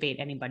here to debate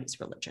anybody's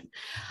religion.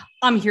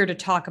 I'm here to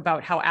talk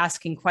about how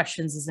asking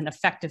questions is an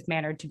effective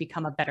manner to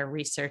become a better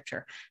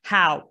researcher.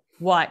 How,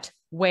 what,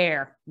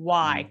 where,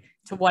 why,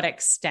 to what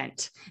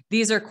extent?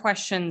 These are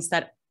questions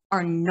that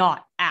are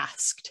not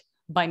asked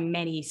by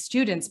many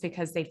students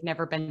because they've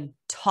never been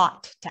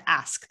taught to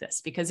ask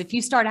this. Because if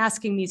you start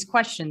asking these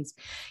questions,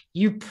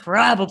 you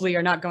probably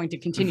are not going to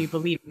continue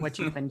believing what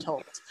you've been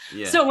told.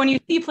 Yeah. So when you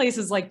see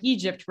places like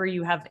Egypt, where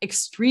you have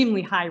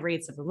extremely high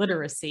rates of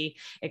illiteracy,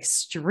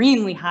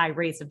 extremely high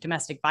rates of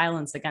domestic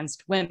violence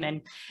against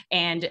women,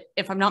 and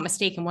if I'm not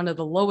mistaken, one of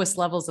the lowest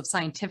levels of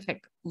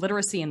scientific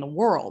literacy in the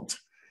world,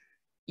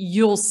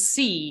 you'll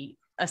see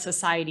a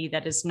society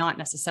that is not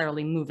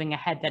necessarily moving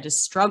ahead, that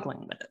is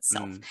struggling with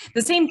itself.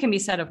 The same can be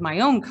said of my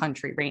own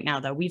country right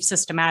now, though. We've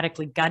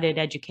systematically gutted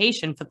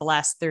education for the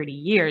last 30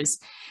 years.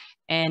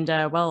 And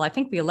well, I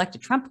think we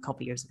elected Trump a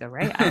couple years ago,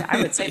 right?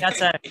 I would say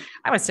that's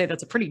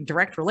a pretty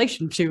direct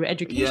relation to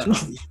education.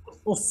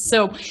 Yeah.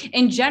 So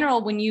in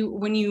general, when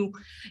you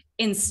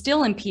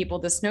instill in people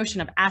this notion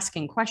of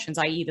asking questions,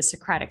 i.e. the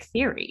Socratic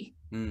theory,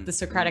 the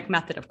Socratic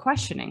method of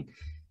questioning,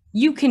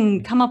 you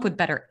can come up with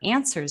better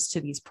answers to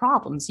these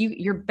problems.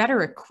 You're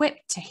better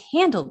equipped to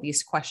handle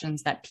these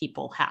questions that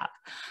people have.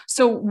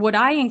 So what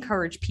I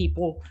encourage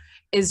people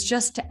is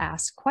just to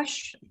ask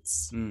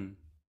questions.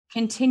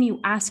 Continue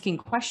asking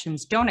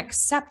questions. Don't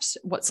accept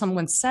what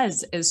someone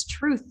says as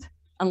truth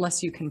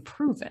unless you can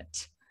prove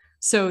it.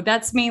 So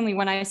that's mainly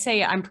when I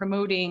say I'm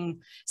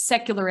promoting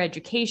secular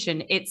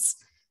education, it's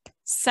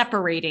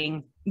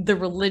separating the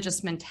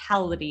religious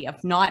mentality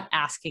of not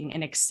asking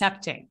and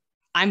accepting.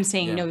 I'm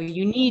saying, no,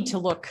 you need to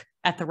look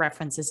at the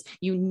references.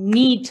 You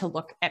need to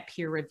look at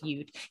peer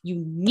reviewed.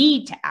 You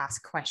need to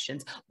ask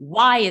questions.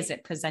 Why is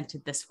it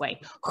presented this way?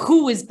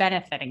 Who is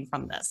benefiting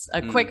from this?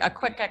 A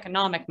quick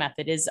economic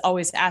method is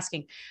always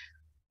asking,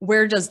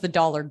 where does the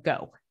dollar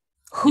go?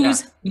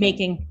 Who's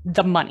making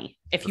the money?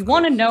 If you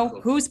want to know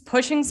who's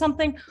pushing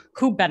something,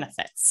 who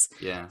benefits?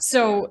 Yeah.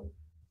 So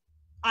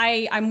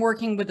I'm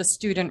working with a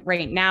student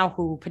right now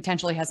who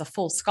potentially has a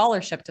full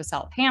scholarship to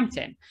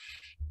Southampton.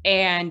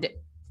 And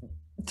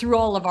through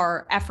all of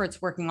our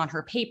efforts working on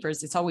her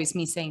papers, it's always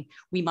me saying,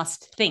 we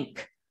must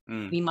think.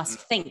 We must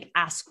think,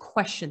 ask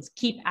questions,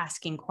 keep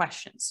asking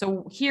questions.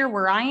 So here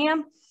where I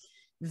am,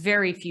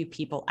 very few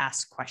people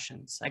ask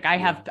questions. Like I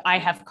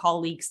have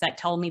colleagues that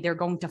tell me they're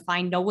going to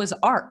find Noah's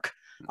Ark.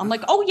 I'm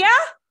like, oh yeah?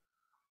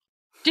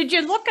 Did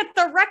you look at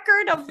the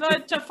record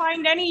of to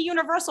find any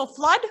universal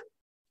flood?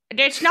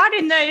 It's not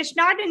in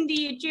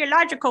the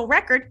geological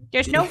record.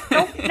 There's no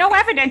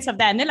evidence of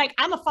that. And they're like,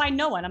 I'm gonna find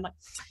Noah. And I'm like,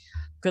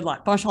 good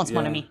luck. Bonne chance,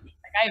 mon ami.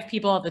 Like, I have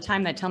people all the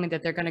time that tell me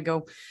that they're going to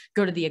go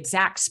to the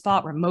exact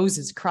spot where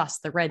Moses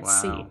crossed the Red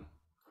Sea.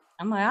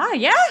 I'm like,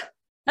 yeah,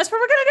 that's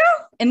what we're going to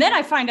do. And then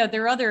I find out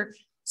there are other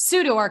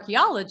pseudo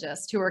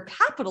archaeologists who are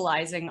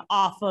capitalizing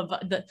off of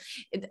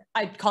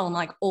I'd call them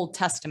like Old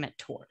Testament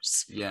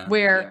tours,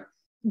 where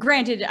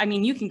granted, I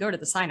mean, you can go to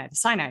the Sinai. The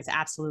Sinai is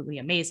absolutely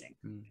amazing.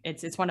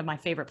 It's one of my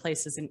favorite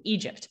places in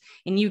Egypt.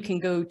 And you can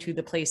go to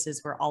the places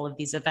where all of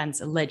these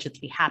events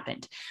allegedly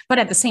happened. But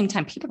at the same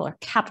time, people are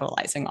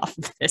capitalizing off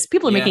of this.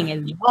 People are making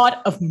a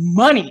lot of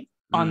money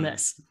on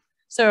this.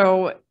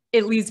 So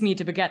it leads me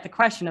to beget the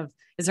question of,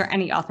 is there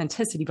any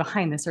authenticity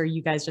behind this? Or are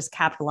you guys just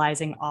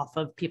capitalizing off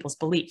of people's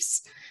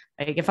beliefs?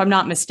 Like, if I'm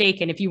not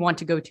mistaken, if you want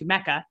to go to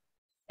Mecca,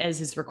 as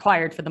is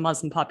required for the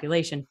Muslim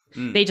population,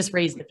 they just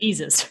raise the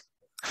visas.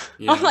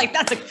 Yeah. I'm like,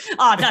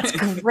 that's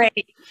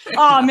great.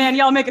 Oh man,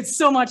 y'all making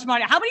so much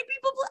money. How many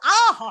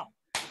people?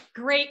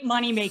 Great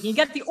money making. You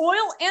get the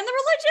oil and the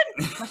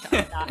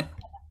religion.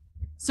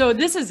 So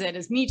this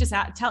is me just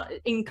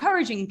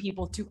encouraging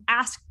people to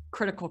ask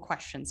critical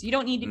questions. You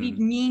don't need to be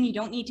mean. You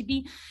don't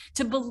need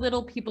to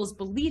belittle people's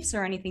beliefs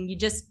or anything. You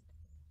just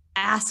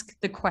ask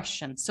the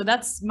questions. So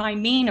that's my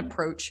main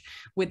approach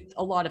with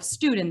a lot of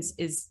students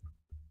is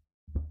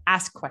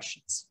ask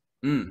questions.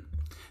 No,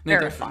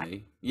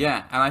 definitely.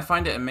 Yeah. And I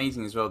find it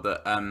amazing as well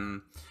that,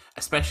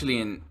 especially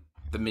in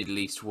the Middle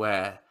East,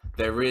 where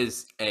there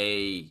is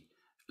a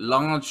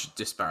large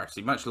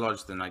disparity, much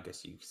larger than I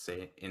guess you could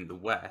say in the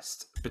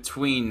West,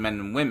 between men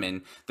and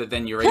women, that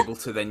then you're able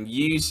to then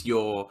use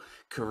your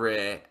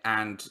career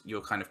and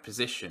your kind of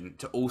position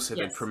to also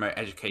then promote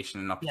education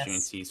and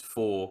opportunities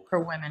for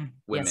women.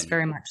 Yes,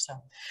 very much so.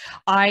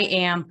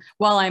 I'm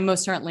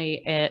most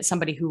certainly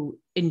somebody who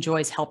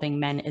enjoys helping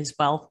men as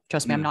well.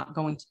 Trust me, I'm not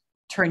going to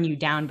turn you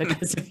down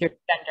because of your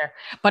gender,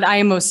 but I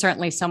am most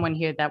certainly someone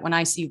here that when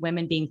I see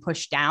women being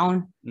pushed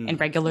down and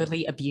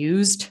regularly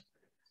abused,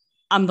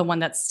 I'm the one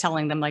that's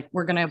telling them, like,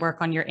 we're going to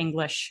work on your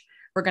English.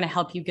 We're going to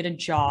help you get a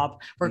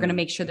job. We're going to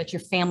make sure that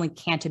your family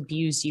can't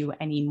abuse you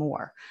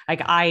anymore.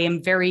 Like, I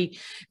am very,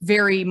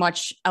 very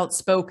much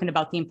outspoken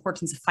about the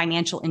importance of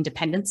financial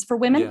independence for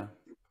women. Yeah.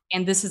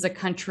 And this is a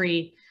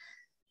country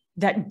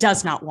that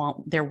does not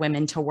want their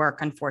women to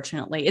work,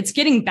 unfortunately. It's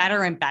getting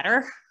better and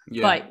better.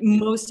 Yeah. But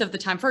most of the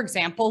time, for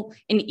example,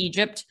 in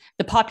Egypt,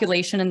 the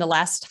population in the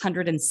last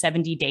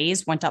 170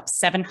 days went up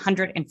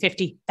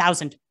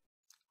 750,000.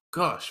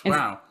 Gosh,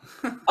 wow.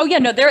 Oh yeah,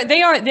 no,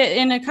 they're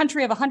in a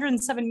country of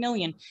 107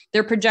 million.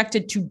 They're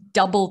projected to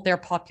double their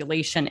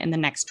population in the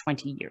next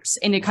 20 years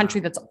in a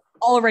country that's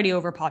already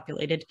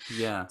overpopulated.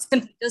 Yeah,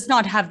 simply does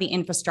not have the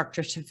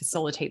infrastructure to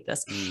facilitate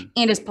this,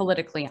 and is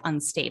politically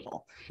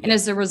unstable. Yeah. And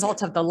as a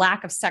result of the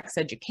lack of sex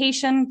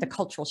education, the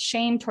cultural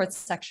shame towards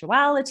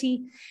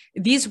sexuality,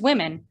 these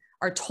women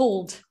are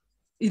told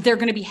they're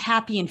going to be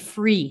happy and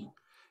free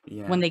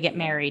when they get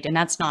married, and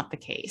that's not the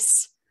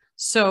case.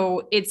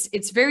 So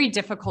it's very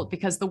difficult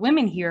because the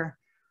women here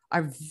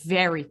are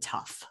very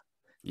tough.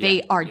 Yeah,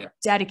 they are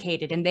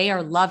dedicated and they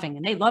are loving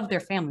and they love their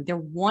family. They're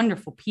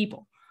wonderful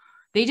people.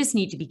 They just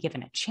need to be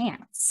given a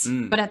chance.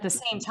 But at the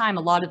same time,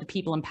 a lot of the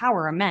people in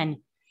power are men,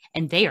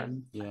 and they are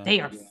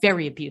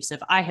very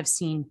abusive. I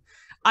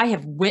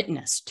have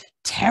witnessed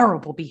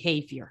terrible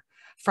behavior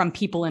from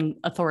people in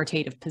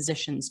authoritative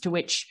positions, to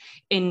which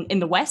in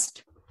the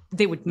West,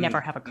 they would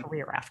never have a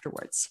career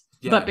afterwards.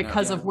 Yeah, but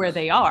because of where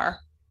they are,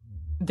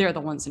 they're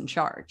the ones in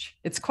charge.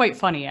 It's quite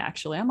funny,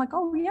 actually. I'm like,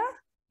 oh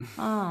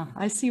yeah,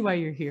 I see why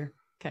you're here.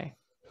 Okay.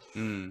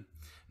 No,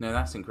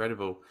 that's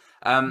incredible.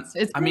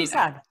 It's pretty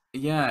sad.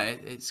 Yeah,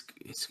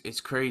 it's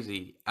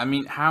crazy. I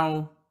mean,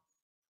 how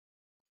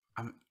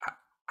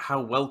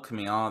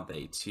welcoming are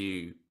they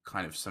to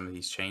kind of some of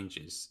these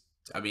changes?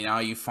 I mean,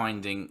 are you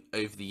finding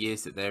over the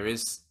years that there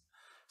is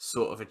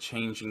sort of a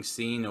changing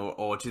scene,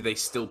 or do they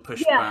still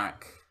push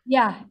back?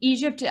 Yeah,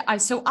 Egypt.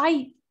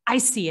 I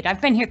see it.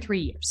 I've been here 3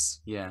 years.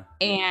 Yeah.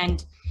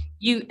 And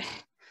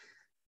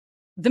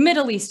the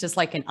Middle East is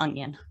like an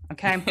onion.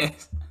 Okay.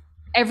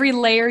 Every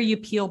layer you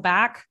peel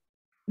back,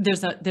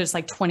 there's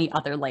like 20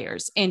 other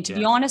layers. And to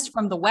be honest,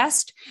 from the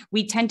West,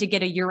 we tend to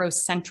get a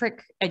Eurocentric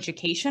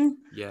education.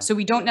 Yeah. So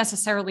we don't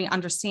necessarily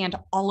understand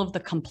all of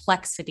the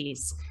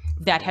complexities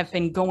that have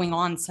been going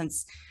on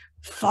since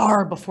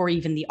far before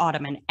even the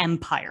Ottoman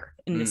Empire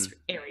in this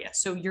area.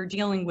 So you're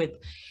dealing with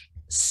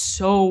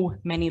so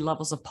many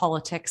levels of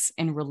politics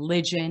and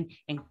religion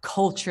and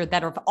culture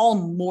that are all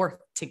morphed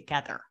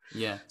together.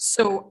 Yeah.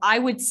 So I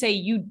would say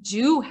you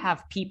do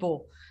have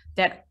people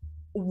that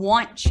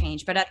want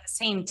change, but at the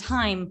same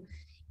time,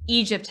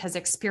 Egypt has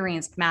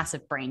experienced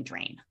massive brain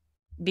drain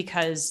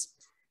because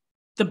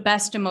the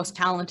best and most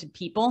talented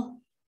people,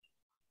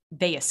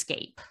 they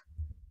escape.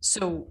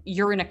 So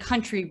you're in a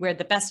country where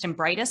the best and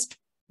brightest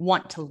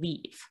want to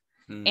leave,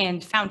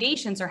 and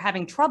foundations are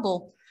having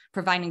trouble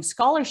providing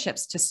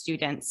scholarships to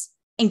students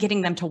and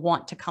getting them to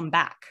want to come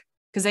back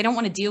because they don't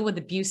want to deal with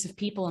abusive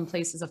people in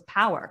places of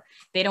power.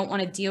 They don't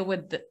want to deal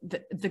with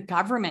the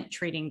government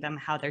treating them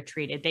how they're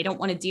treated. They don't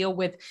want to deal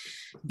with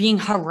being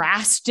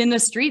harassed in the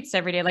streets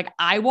every day. Like,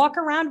 I walk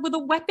around with a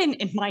weapon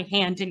in my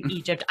hand in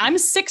Egypt. I'm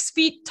 6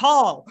 feet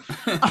tall.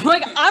 I'm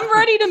like, I'm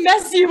ready to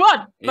mess you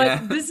up,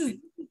 but this is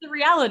the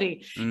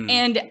reality.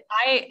 And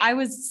I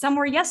was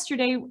somewhere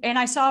yesterday and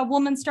I saw a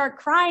woman start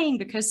crying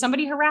because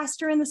somebody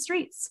harassed her in the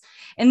streets.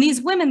 And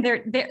these women,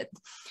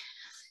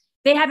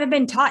 they haven't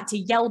been taught to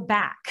yell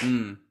back.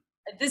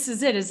 This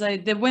is it, is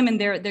like the women,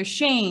 they're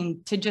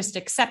shamed to just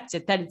accept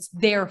it, that it's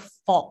their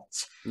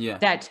fault. Yeah.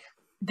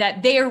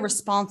 That they are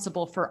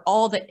responsible for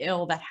all the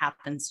ill that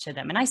happens to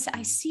them. And I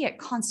see it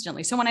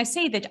constantly. So when I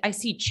say that I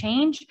see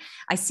change,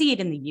 I see it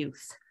in the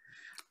youth.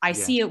 I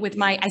see it with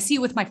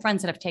my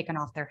friends that have taken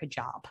off their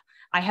hijab.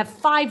 I have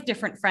 5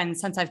 different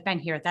friends since I've been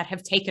here that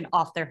have taken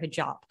off their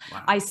hijab.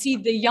 Wow. I see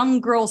the young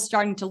girls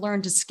starting to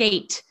learn to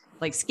skate,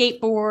 like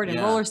skateboard and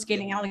roller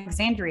skating.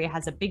 Alexandria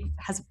has a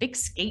big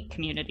skate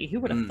community.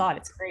 Who would have thought?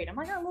 It's great. I'm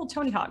like, a little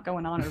Tony Hawk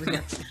going on over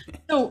here.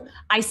 So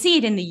I see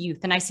it in the youth,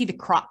 and I see the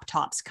crop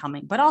tops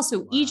coming, but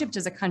also Egypt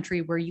is a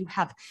country where you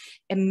have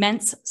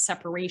immense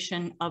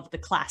separation of the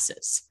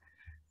classes.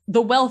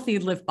 The wealthy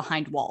live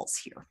behind walls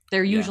here.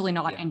 They're usually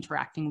not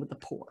interacting with the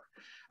poor,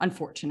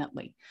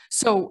 unfortunately.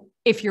 So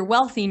if you're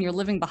wealthy and you're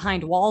living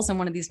behind walls in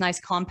one of these nice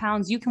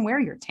compounds, you can wear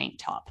your tank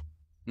top.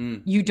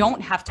 You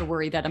don't have to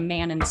worry that a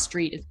man in the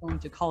street is going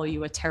to call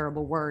you a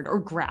terrible word or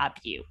grab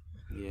you.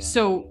 Yeah.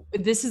 So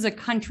this is a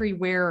country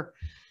where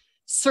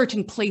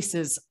certain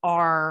places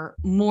are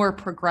more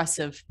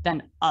progressive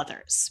than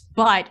others.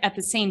 But at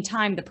the same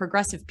time, the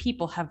progressive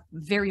people have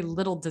very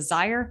little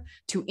desire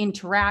to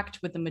interact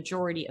with the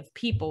majority of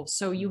people.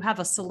 So you have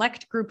a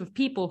select group of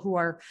people who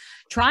are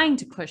trying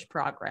to push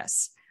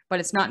progress, but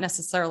it's not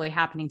necessarily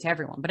happening to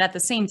everyone. But at the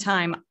same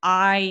time,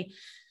 I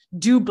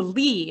do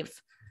believe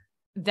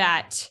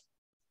that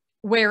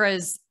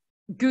whereas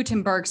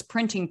Gutenberg's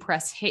printing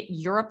press hit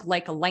Europe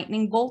like a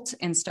lightning bolt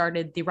and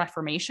started the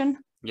Reformation,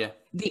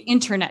 the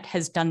internet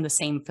has done the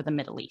same for the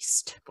Middle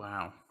East.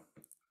 Wow.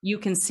 You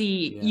can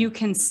see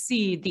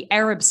the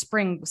Arab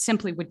Spring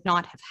simply would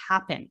not have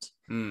happened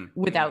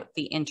without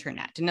the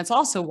internet. And that's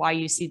also why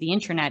you see the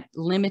internet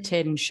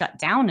limited and shut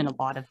down in a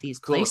lot of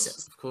these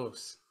places. Of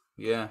course.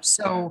 Yeah.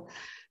 So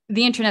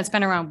the internet's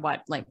been around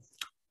what, like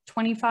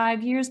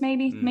 25 years,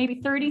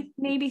 maybe 30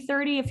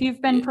 if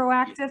you've been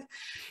proactive.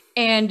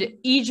 And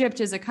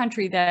Egypt is a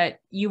country that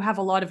you have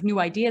a lot of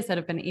new ideas that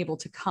have been able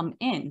to come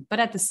in.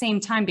 But at the same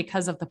time,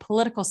 because of the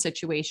political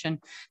situation,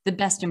 the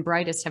best and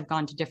brightest have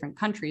gone to different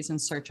countries in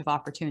search of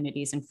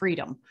opportunities and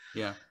freedom.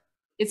 Yeah.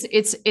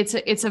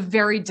 It's a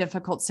very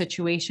difficult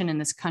situation in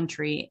this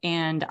country.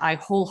 And I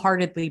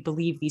wholeheartedly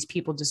believe these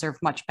people deserve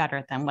much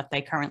better than what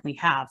they currently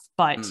have.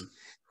 But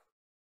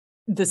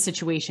the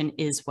situation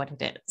is what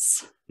it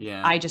is.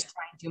 Yeah. I just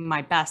try and do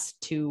my best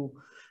to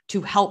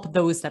help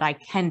those that I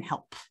can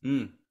help.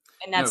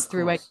 And that's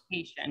through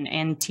education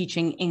and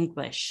teaching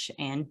English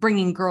and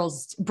bringing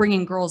girls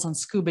on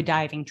scuba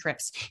diving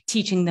trips,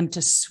 teaching them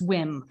to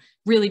swim,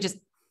 really just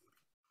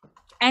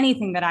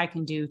anything that I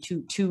can do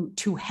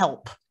to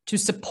help, to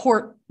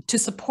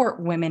support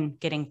women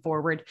getting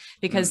forward,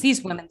 because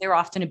these women, they're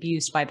often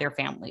abused by their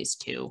families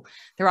too.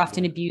 They're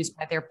often abused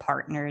by their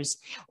partners,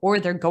 or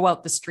they go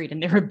out the street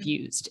and they're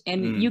abused.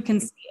 And you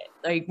can see it.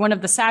 Like, one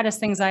of the saddest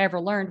things I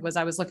ever learned was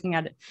I was looking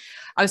at it.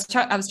 I was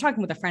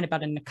talking with a friend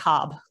about a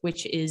niqab,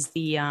 which is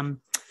the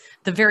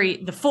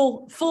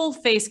full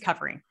face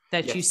covering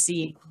that you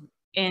see.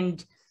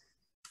 And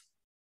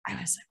I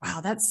was like,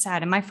 wow, that's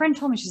sad. And my friend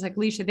told me, she's like,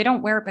 Alicia, they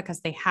don't wear it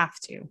because they have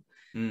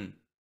to.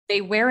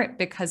 They wear it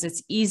because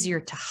it's easier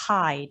to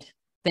hide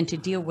than to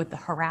deal with the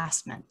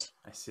harassment.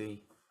 I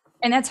see.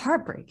 And that's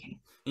heartbreaking.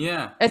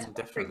 Yeah, it's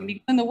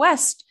definitely. In the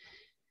West,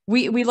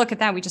 we look at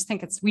that, we just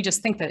think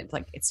that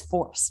like it's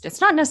forced.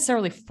 It's not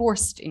necessarily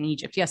forced in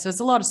Egypt. Yes,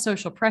 there's a lot of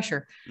social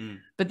pressure,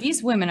 but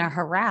these women are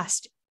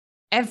harassed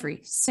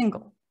every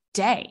single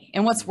day.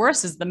 And what's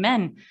worse is the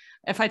men.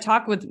 If I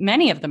talk with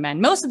many of the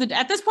men,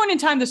 at this point in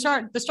time, they're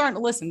starting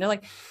to listen. They're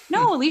like,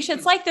 no, Alicia,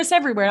 it's like this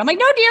everywhere. I'm like,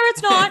 no, dear,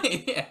 it's not.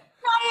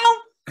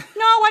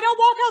 No, I don't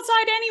walk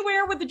outside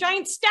anywhere with a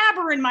giant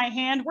stabber in my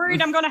hand,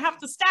 worried I'm going to have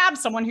to stab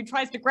someone who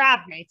tries to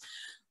grab me.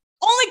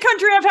 Only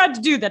country I've had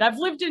to do that. I've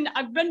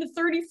been to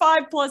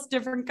 35 plus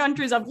different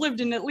countries. I've lived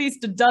in at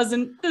least a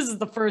dozen. This is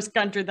the first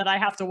country that I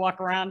have to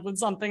walk around with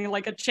something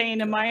like a chain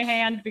in my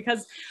hand,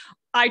 because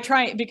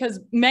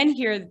men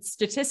here,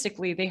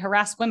 statistically, they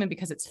harass women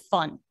because it's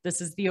fun.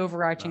 This is the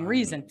overarching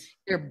reason.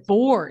 They're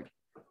bored.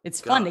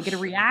 It's fun. They get a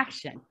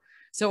reaction.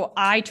 So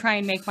I try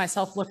and make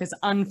myself look as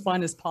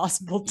unfun as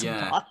possible to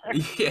bother.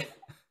 Yeah.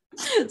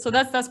 So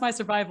that's my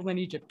survival in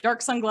Egypt.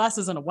 Dark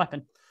sunglasses and a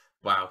weapon.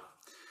 Wow.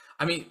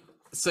 I mean,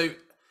 so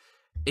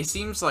it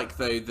seems like,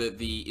 though, that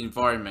the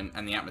environment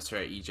and the atmosphere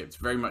at Egypt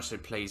very much so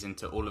plays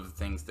into all of the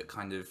things that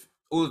kind of,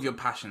 all of your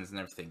passions and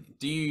everything.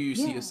 Do you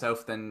see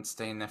yourself then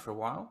staying there for a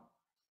while?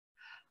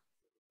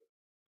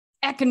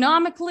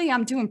 Economically,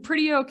 I'm doing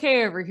pretty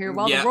okay over here.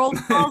 While the world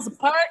falls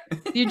apart,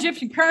 the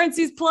Egyptian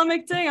currency's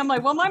plummeting. I'm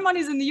like, well, my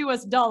money's in the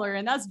US dollar,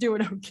 and that's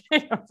doing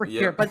okay over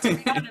here. But to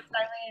be honest,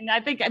 I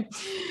think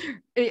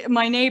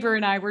my neighbor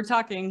and I were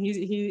talking.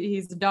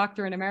 He's a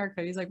doctor in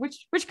America. He's like,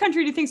 which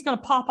country do you think is going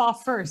to pop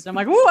off first? I'm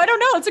like, oh, I don't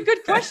know. It's a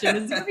good question.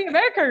 Is it going to be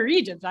America or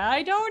Egypt?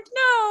 I don't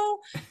know.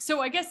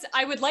 So I guess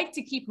I would like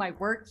to keep my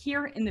work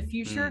here in the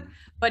future.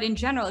 But in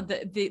general,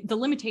 the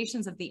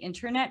limitations of the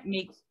internet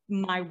make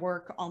my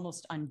work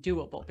almost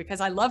undoable, because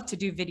I love to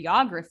do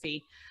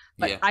videography,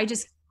 but I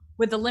just,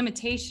 with the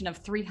limitation of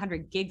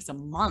 300 gigs a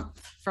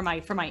month for my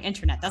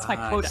internet, that's my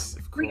quota.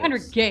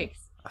 300 gigs.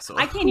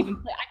 I can't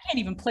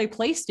even play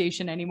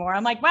PlayStation anymore.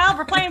 I'm like, well,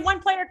 we're playing one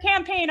player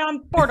campaign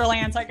on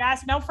Borderlands, I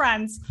guess, no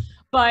friends.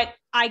 But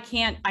I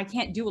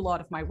can't do a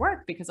lot of my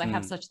work because I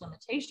have such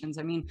limitations.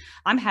 I mean,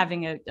 I'm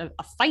having a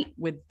fight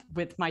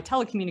with my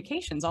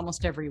telecommunications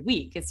almost every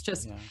week. It's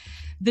just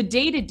the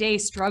day-to-day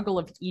struggle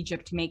of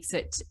Egypt makes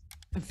it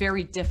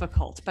very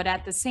difficult. But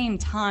at the same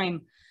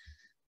time,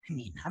 I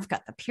mean, I've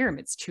got the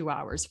pyramids 2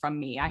 hours from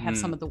me. I have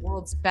some of the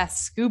world's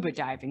best scuba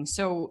diving.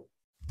 So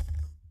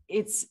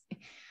it's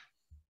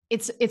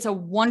a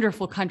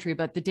wonderful country,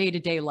 but the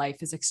day-to-day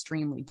life is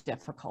extremely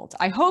difficult.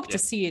 I hope to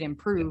see it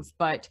improve,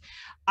 but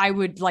I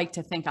would like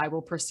to think I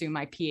will pursue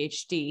my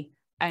PhD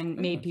and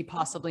maybe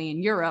possibly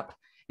in Europe,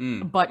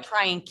 but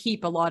try and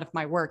keep a lot of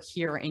my work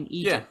here in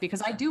Egypt,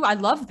 because I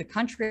love the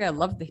country. I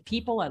love the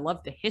people. I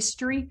love the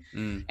history,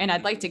 and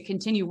I'd like to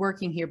continue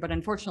working here. But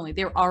unfortunately,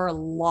 there are a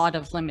lot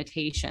of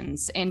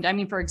limitations. And I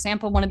mean, for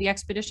example, one of the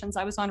expeditions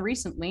I was on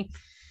recently,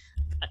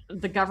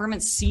 the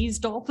government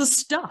seized all the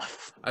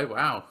stuff. Oh,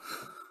 wow.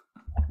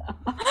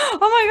 Oh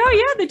my God,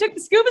 yeah, they took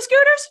the scuba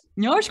scooters.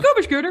 No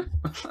scuba scooter.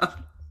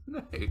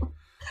 No.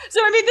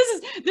 So, I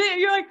mean,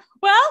 you're like,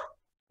 well,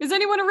 is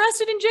anyone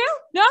arrested in jail?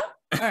 No?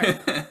 All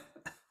right.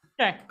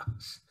 Okay.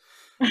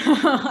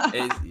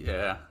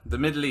 Yeah, the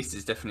Middle East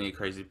is definitely a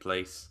crazy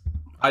place.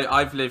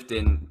 I've lived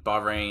in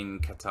Bahrain,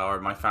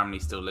 Qatar, my family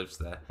still lives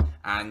there.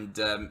 And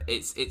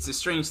it's a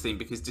strange thing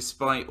because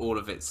despite all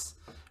of its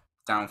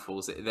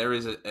downfalls, there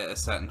is a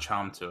certain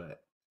charm to it,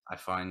 I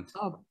find.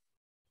 Oh,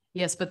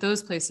 yes, but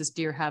those places,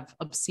 dear, have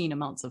obscene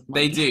amounts of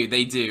money.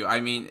 They do. I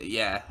mean,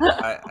 yeah.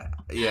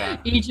 Yeah.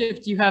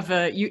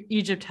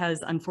 Egypt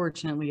has,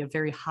 unfortunately, a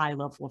very high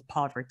level of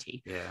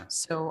poverty. Yeah.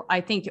 So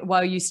I think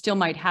while you still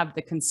might have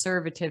the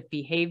conservative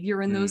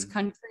behavior in those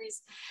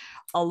countries,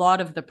 a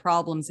lot of the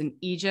problems in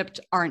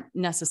Egypt aren't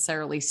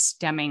necessarily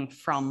stemming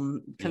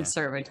from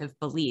conservative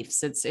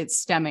beliefs. It's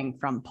stemming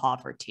from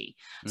poverty.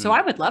 So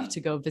I would love to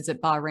go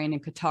visit Bahrain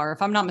and Qatar.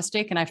 If I'm not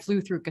mistaken, I flew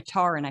through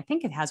Qatar, and I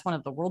think it has one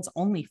of the world's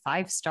only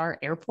 5-star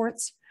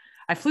airports.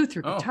 I flew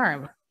through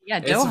Qatar. Yeah,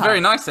 Doha. It's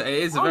very nice. It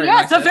is a very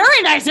nice. It's a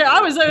very nice.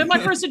 I was my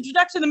first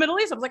introduction to the Middle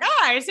East. I was like,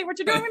 I see what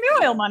you're doing with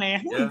the oil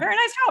money. Very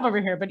nice job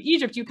over here. But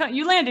Egypt,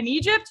 you land in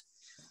Egypt,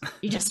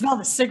 you just smell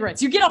the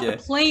cigarettes. You get off the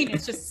plane,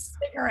 it's just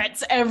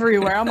cigarettes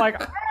everywhere. I'm like,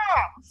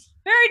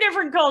 very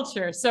different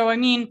culture. So, I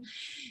mean,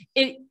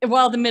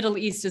 while the Middle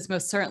East is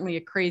most certainly a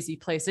crazy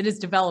place, it is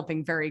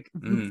developing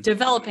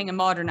and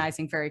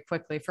modernizing very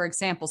quickly. For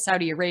example,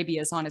 Saudi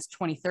Arabia is on its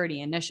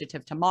 2030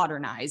 initiative to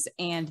modernize,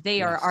 and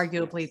they are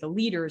arguably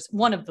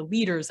one of the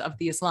leaders of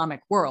the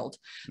Islamic world.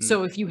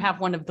 So if you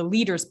have one of the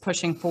leaders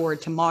pushing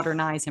forward to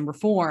modernize and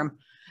reform,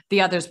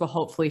 the others will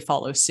hopefully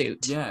follow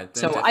suit. Yeah.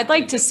 So I'd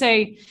like to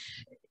say,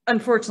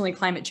 unfortunately,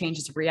 climate change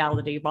is a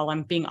reality. While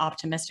I'm being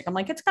optimistic, I'm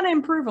like, it's going to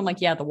improve. I'm like,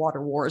 yeah, the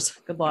water wars.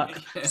 Good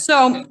luck.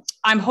 So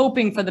I'm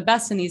hoping for the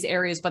best in these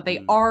areas, but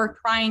they are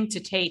trying to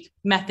take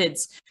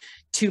methods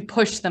to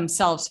push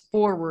themselves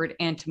forward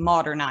and to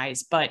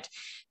modernize. But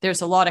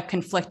there's a lot of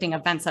conflicting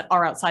events that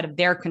are outside of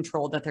their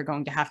control that they're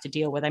going to have to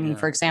deal with. I mean,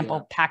 for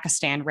example,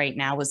 Pakistan right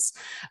now is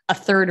a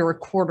third or a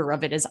quarter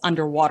of it is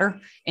underwater,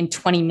 and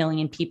 20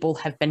 million people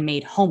have been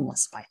made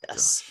homeless by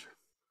this.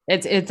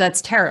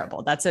 That's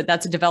terrible. That's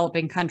a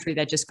developing country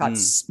that just got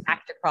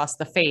smacked across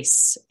the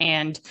face.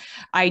 And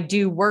I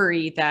do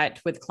worry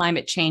that with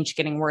climate change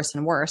getting worse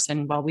and worse,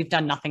 and well, we've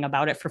done nothing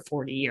about it for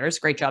 40 years.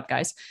 Great job,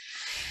 guys.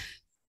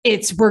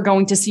 We're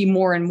going to see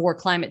more and more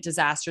climate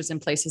disasters in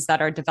places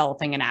that are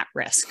developing and at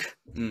risk.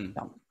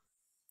 So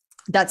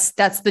that's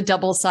the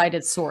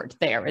double-sided sword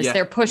there, is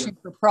they're pushing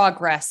for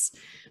progress,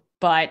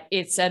 but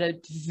it's at a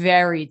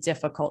very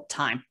difficult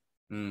time.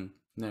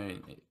 No,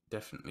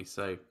 definitely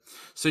so.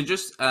 So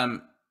just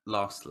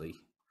lastly,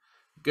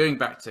 going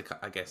back to,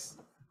 I guess,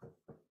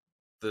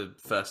 the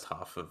first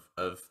half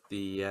of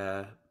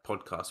the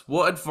podcast,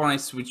 what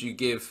advice would you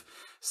give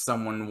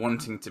someone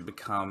wanting to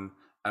become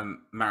a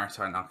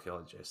maritime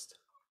archaeologist?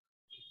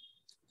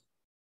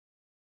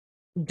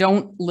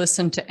 Don't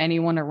listen to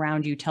anyone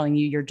around you telling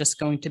you you're just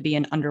going to be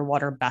an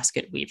underwater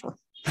basket weaver.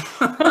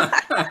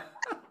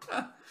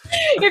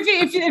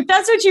 If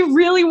that's what you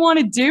really want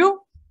to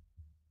do,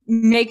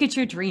 make it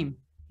your dream.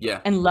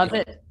 And love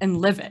it and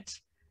live it.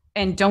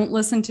 And don't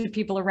listen to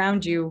people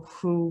around you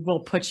who will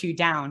put you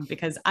down,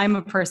 because I'm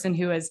a person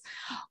who has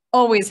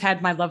always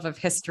had my love of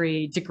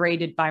history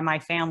degraded by my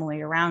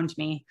family around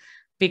me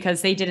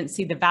because they didn't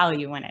see the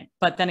value in it.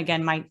 But then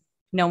again,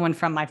 no one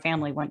from my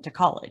family went to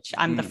college.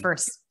 I'm the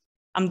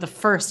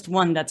first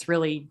one that's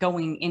really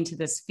going into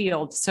this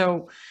field.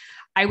 So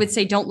I would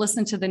say, don't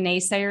listen to the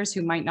naysayers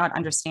who might not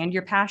understand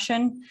your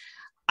passion.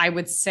 I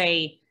would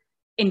say,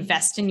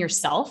 invest in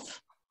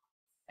yourself.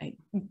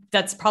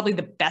 That's probably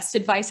the best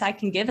advice I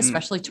can give,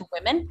 especially to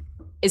women,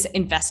 is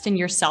invest in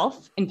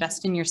yourself,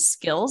 invest in your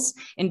skills,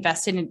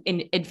 invest in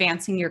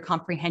advancing your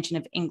comprehension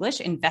of English,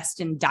 invest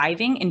in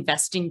diving,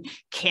 invest in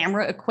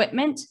camera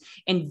equipment,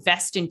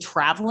 invest in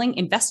traveling,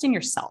 invest in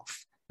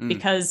yourself.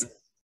 Because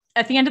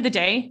at the end of the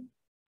day,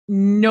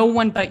 no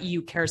one but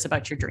you cares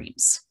about your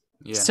dreams.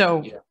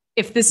 So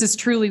if this is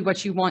truly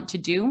what you want to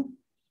do,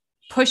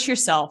 push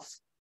yourself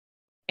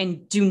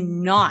and do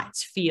not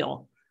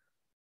feel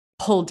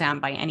pulled down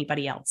by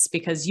anybody else,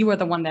 because you are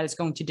the one that is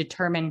going to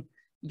determine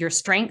your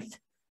strength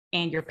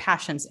and your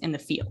passions in the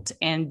field.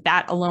 And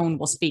that alone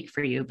will speak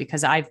for you,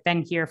 because I've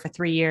been here for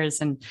 3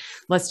 years, and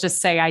let's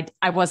just say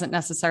I wasn't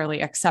necessarily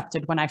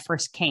accepted when I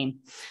first came.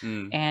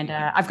 And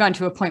I've gotten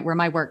to a point where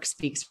my work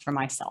speaks for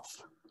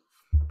myself.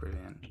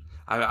 Brilliant.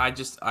 I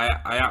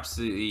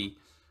absolutely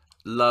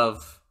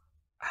love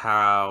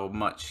how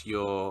much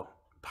your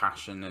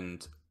passion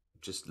and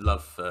just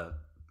love for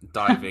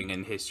diving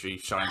and history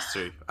shines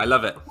through. I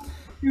love it.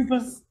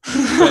 But,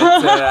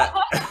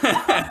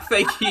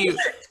 thank you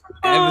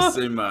ever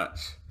so much.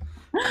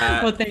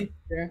 Well, thank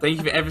you.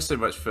 Thank you ever so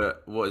much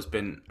for what has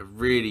been a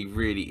really,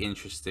 really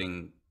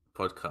interesting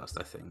podcast,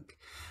 I think.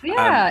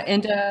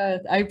 And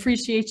I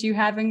appreciate you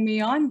having me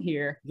on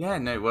here. Yeah,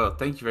 no, well,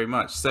 thank you very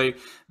much. So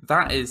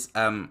that is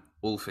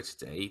all for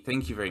today.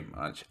 Thank you very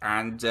much.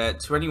 And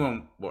to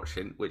anyone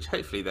watching, which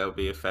hopefully there'll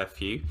be a fair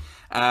few,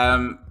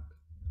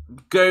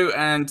 go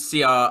and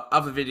see our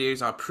other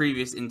videos, our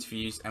previous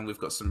interviews, and we've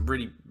got some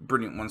really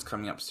brilliant ones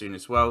coming up soon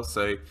as well.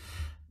 So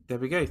there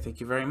we go. Thank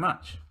you very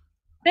much.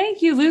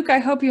 Thank you, Luke. I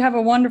hope you have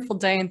a wonderful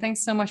day, and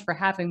thanks so much for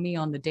having me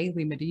on the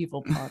Daily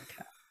Medieval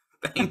podcast.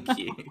 Thank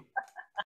you.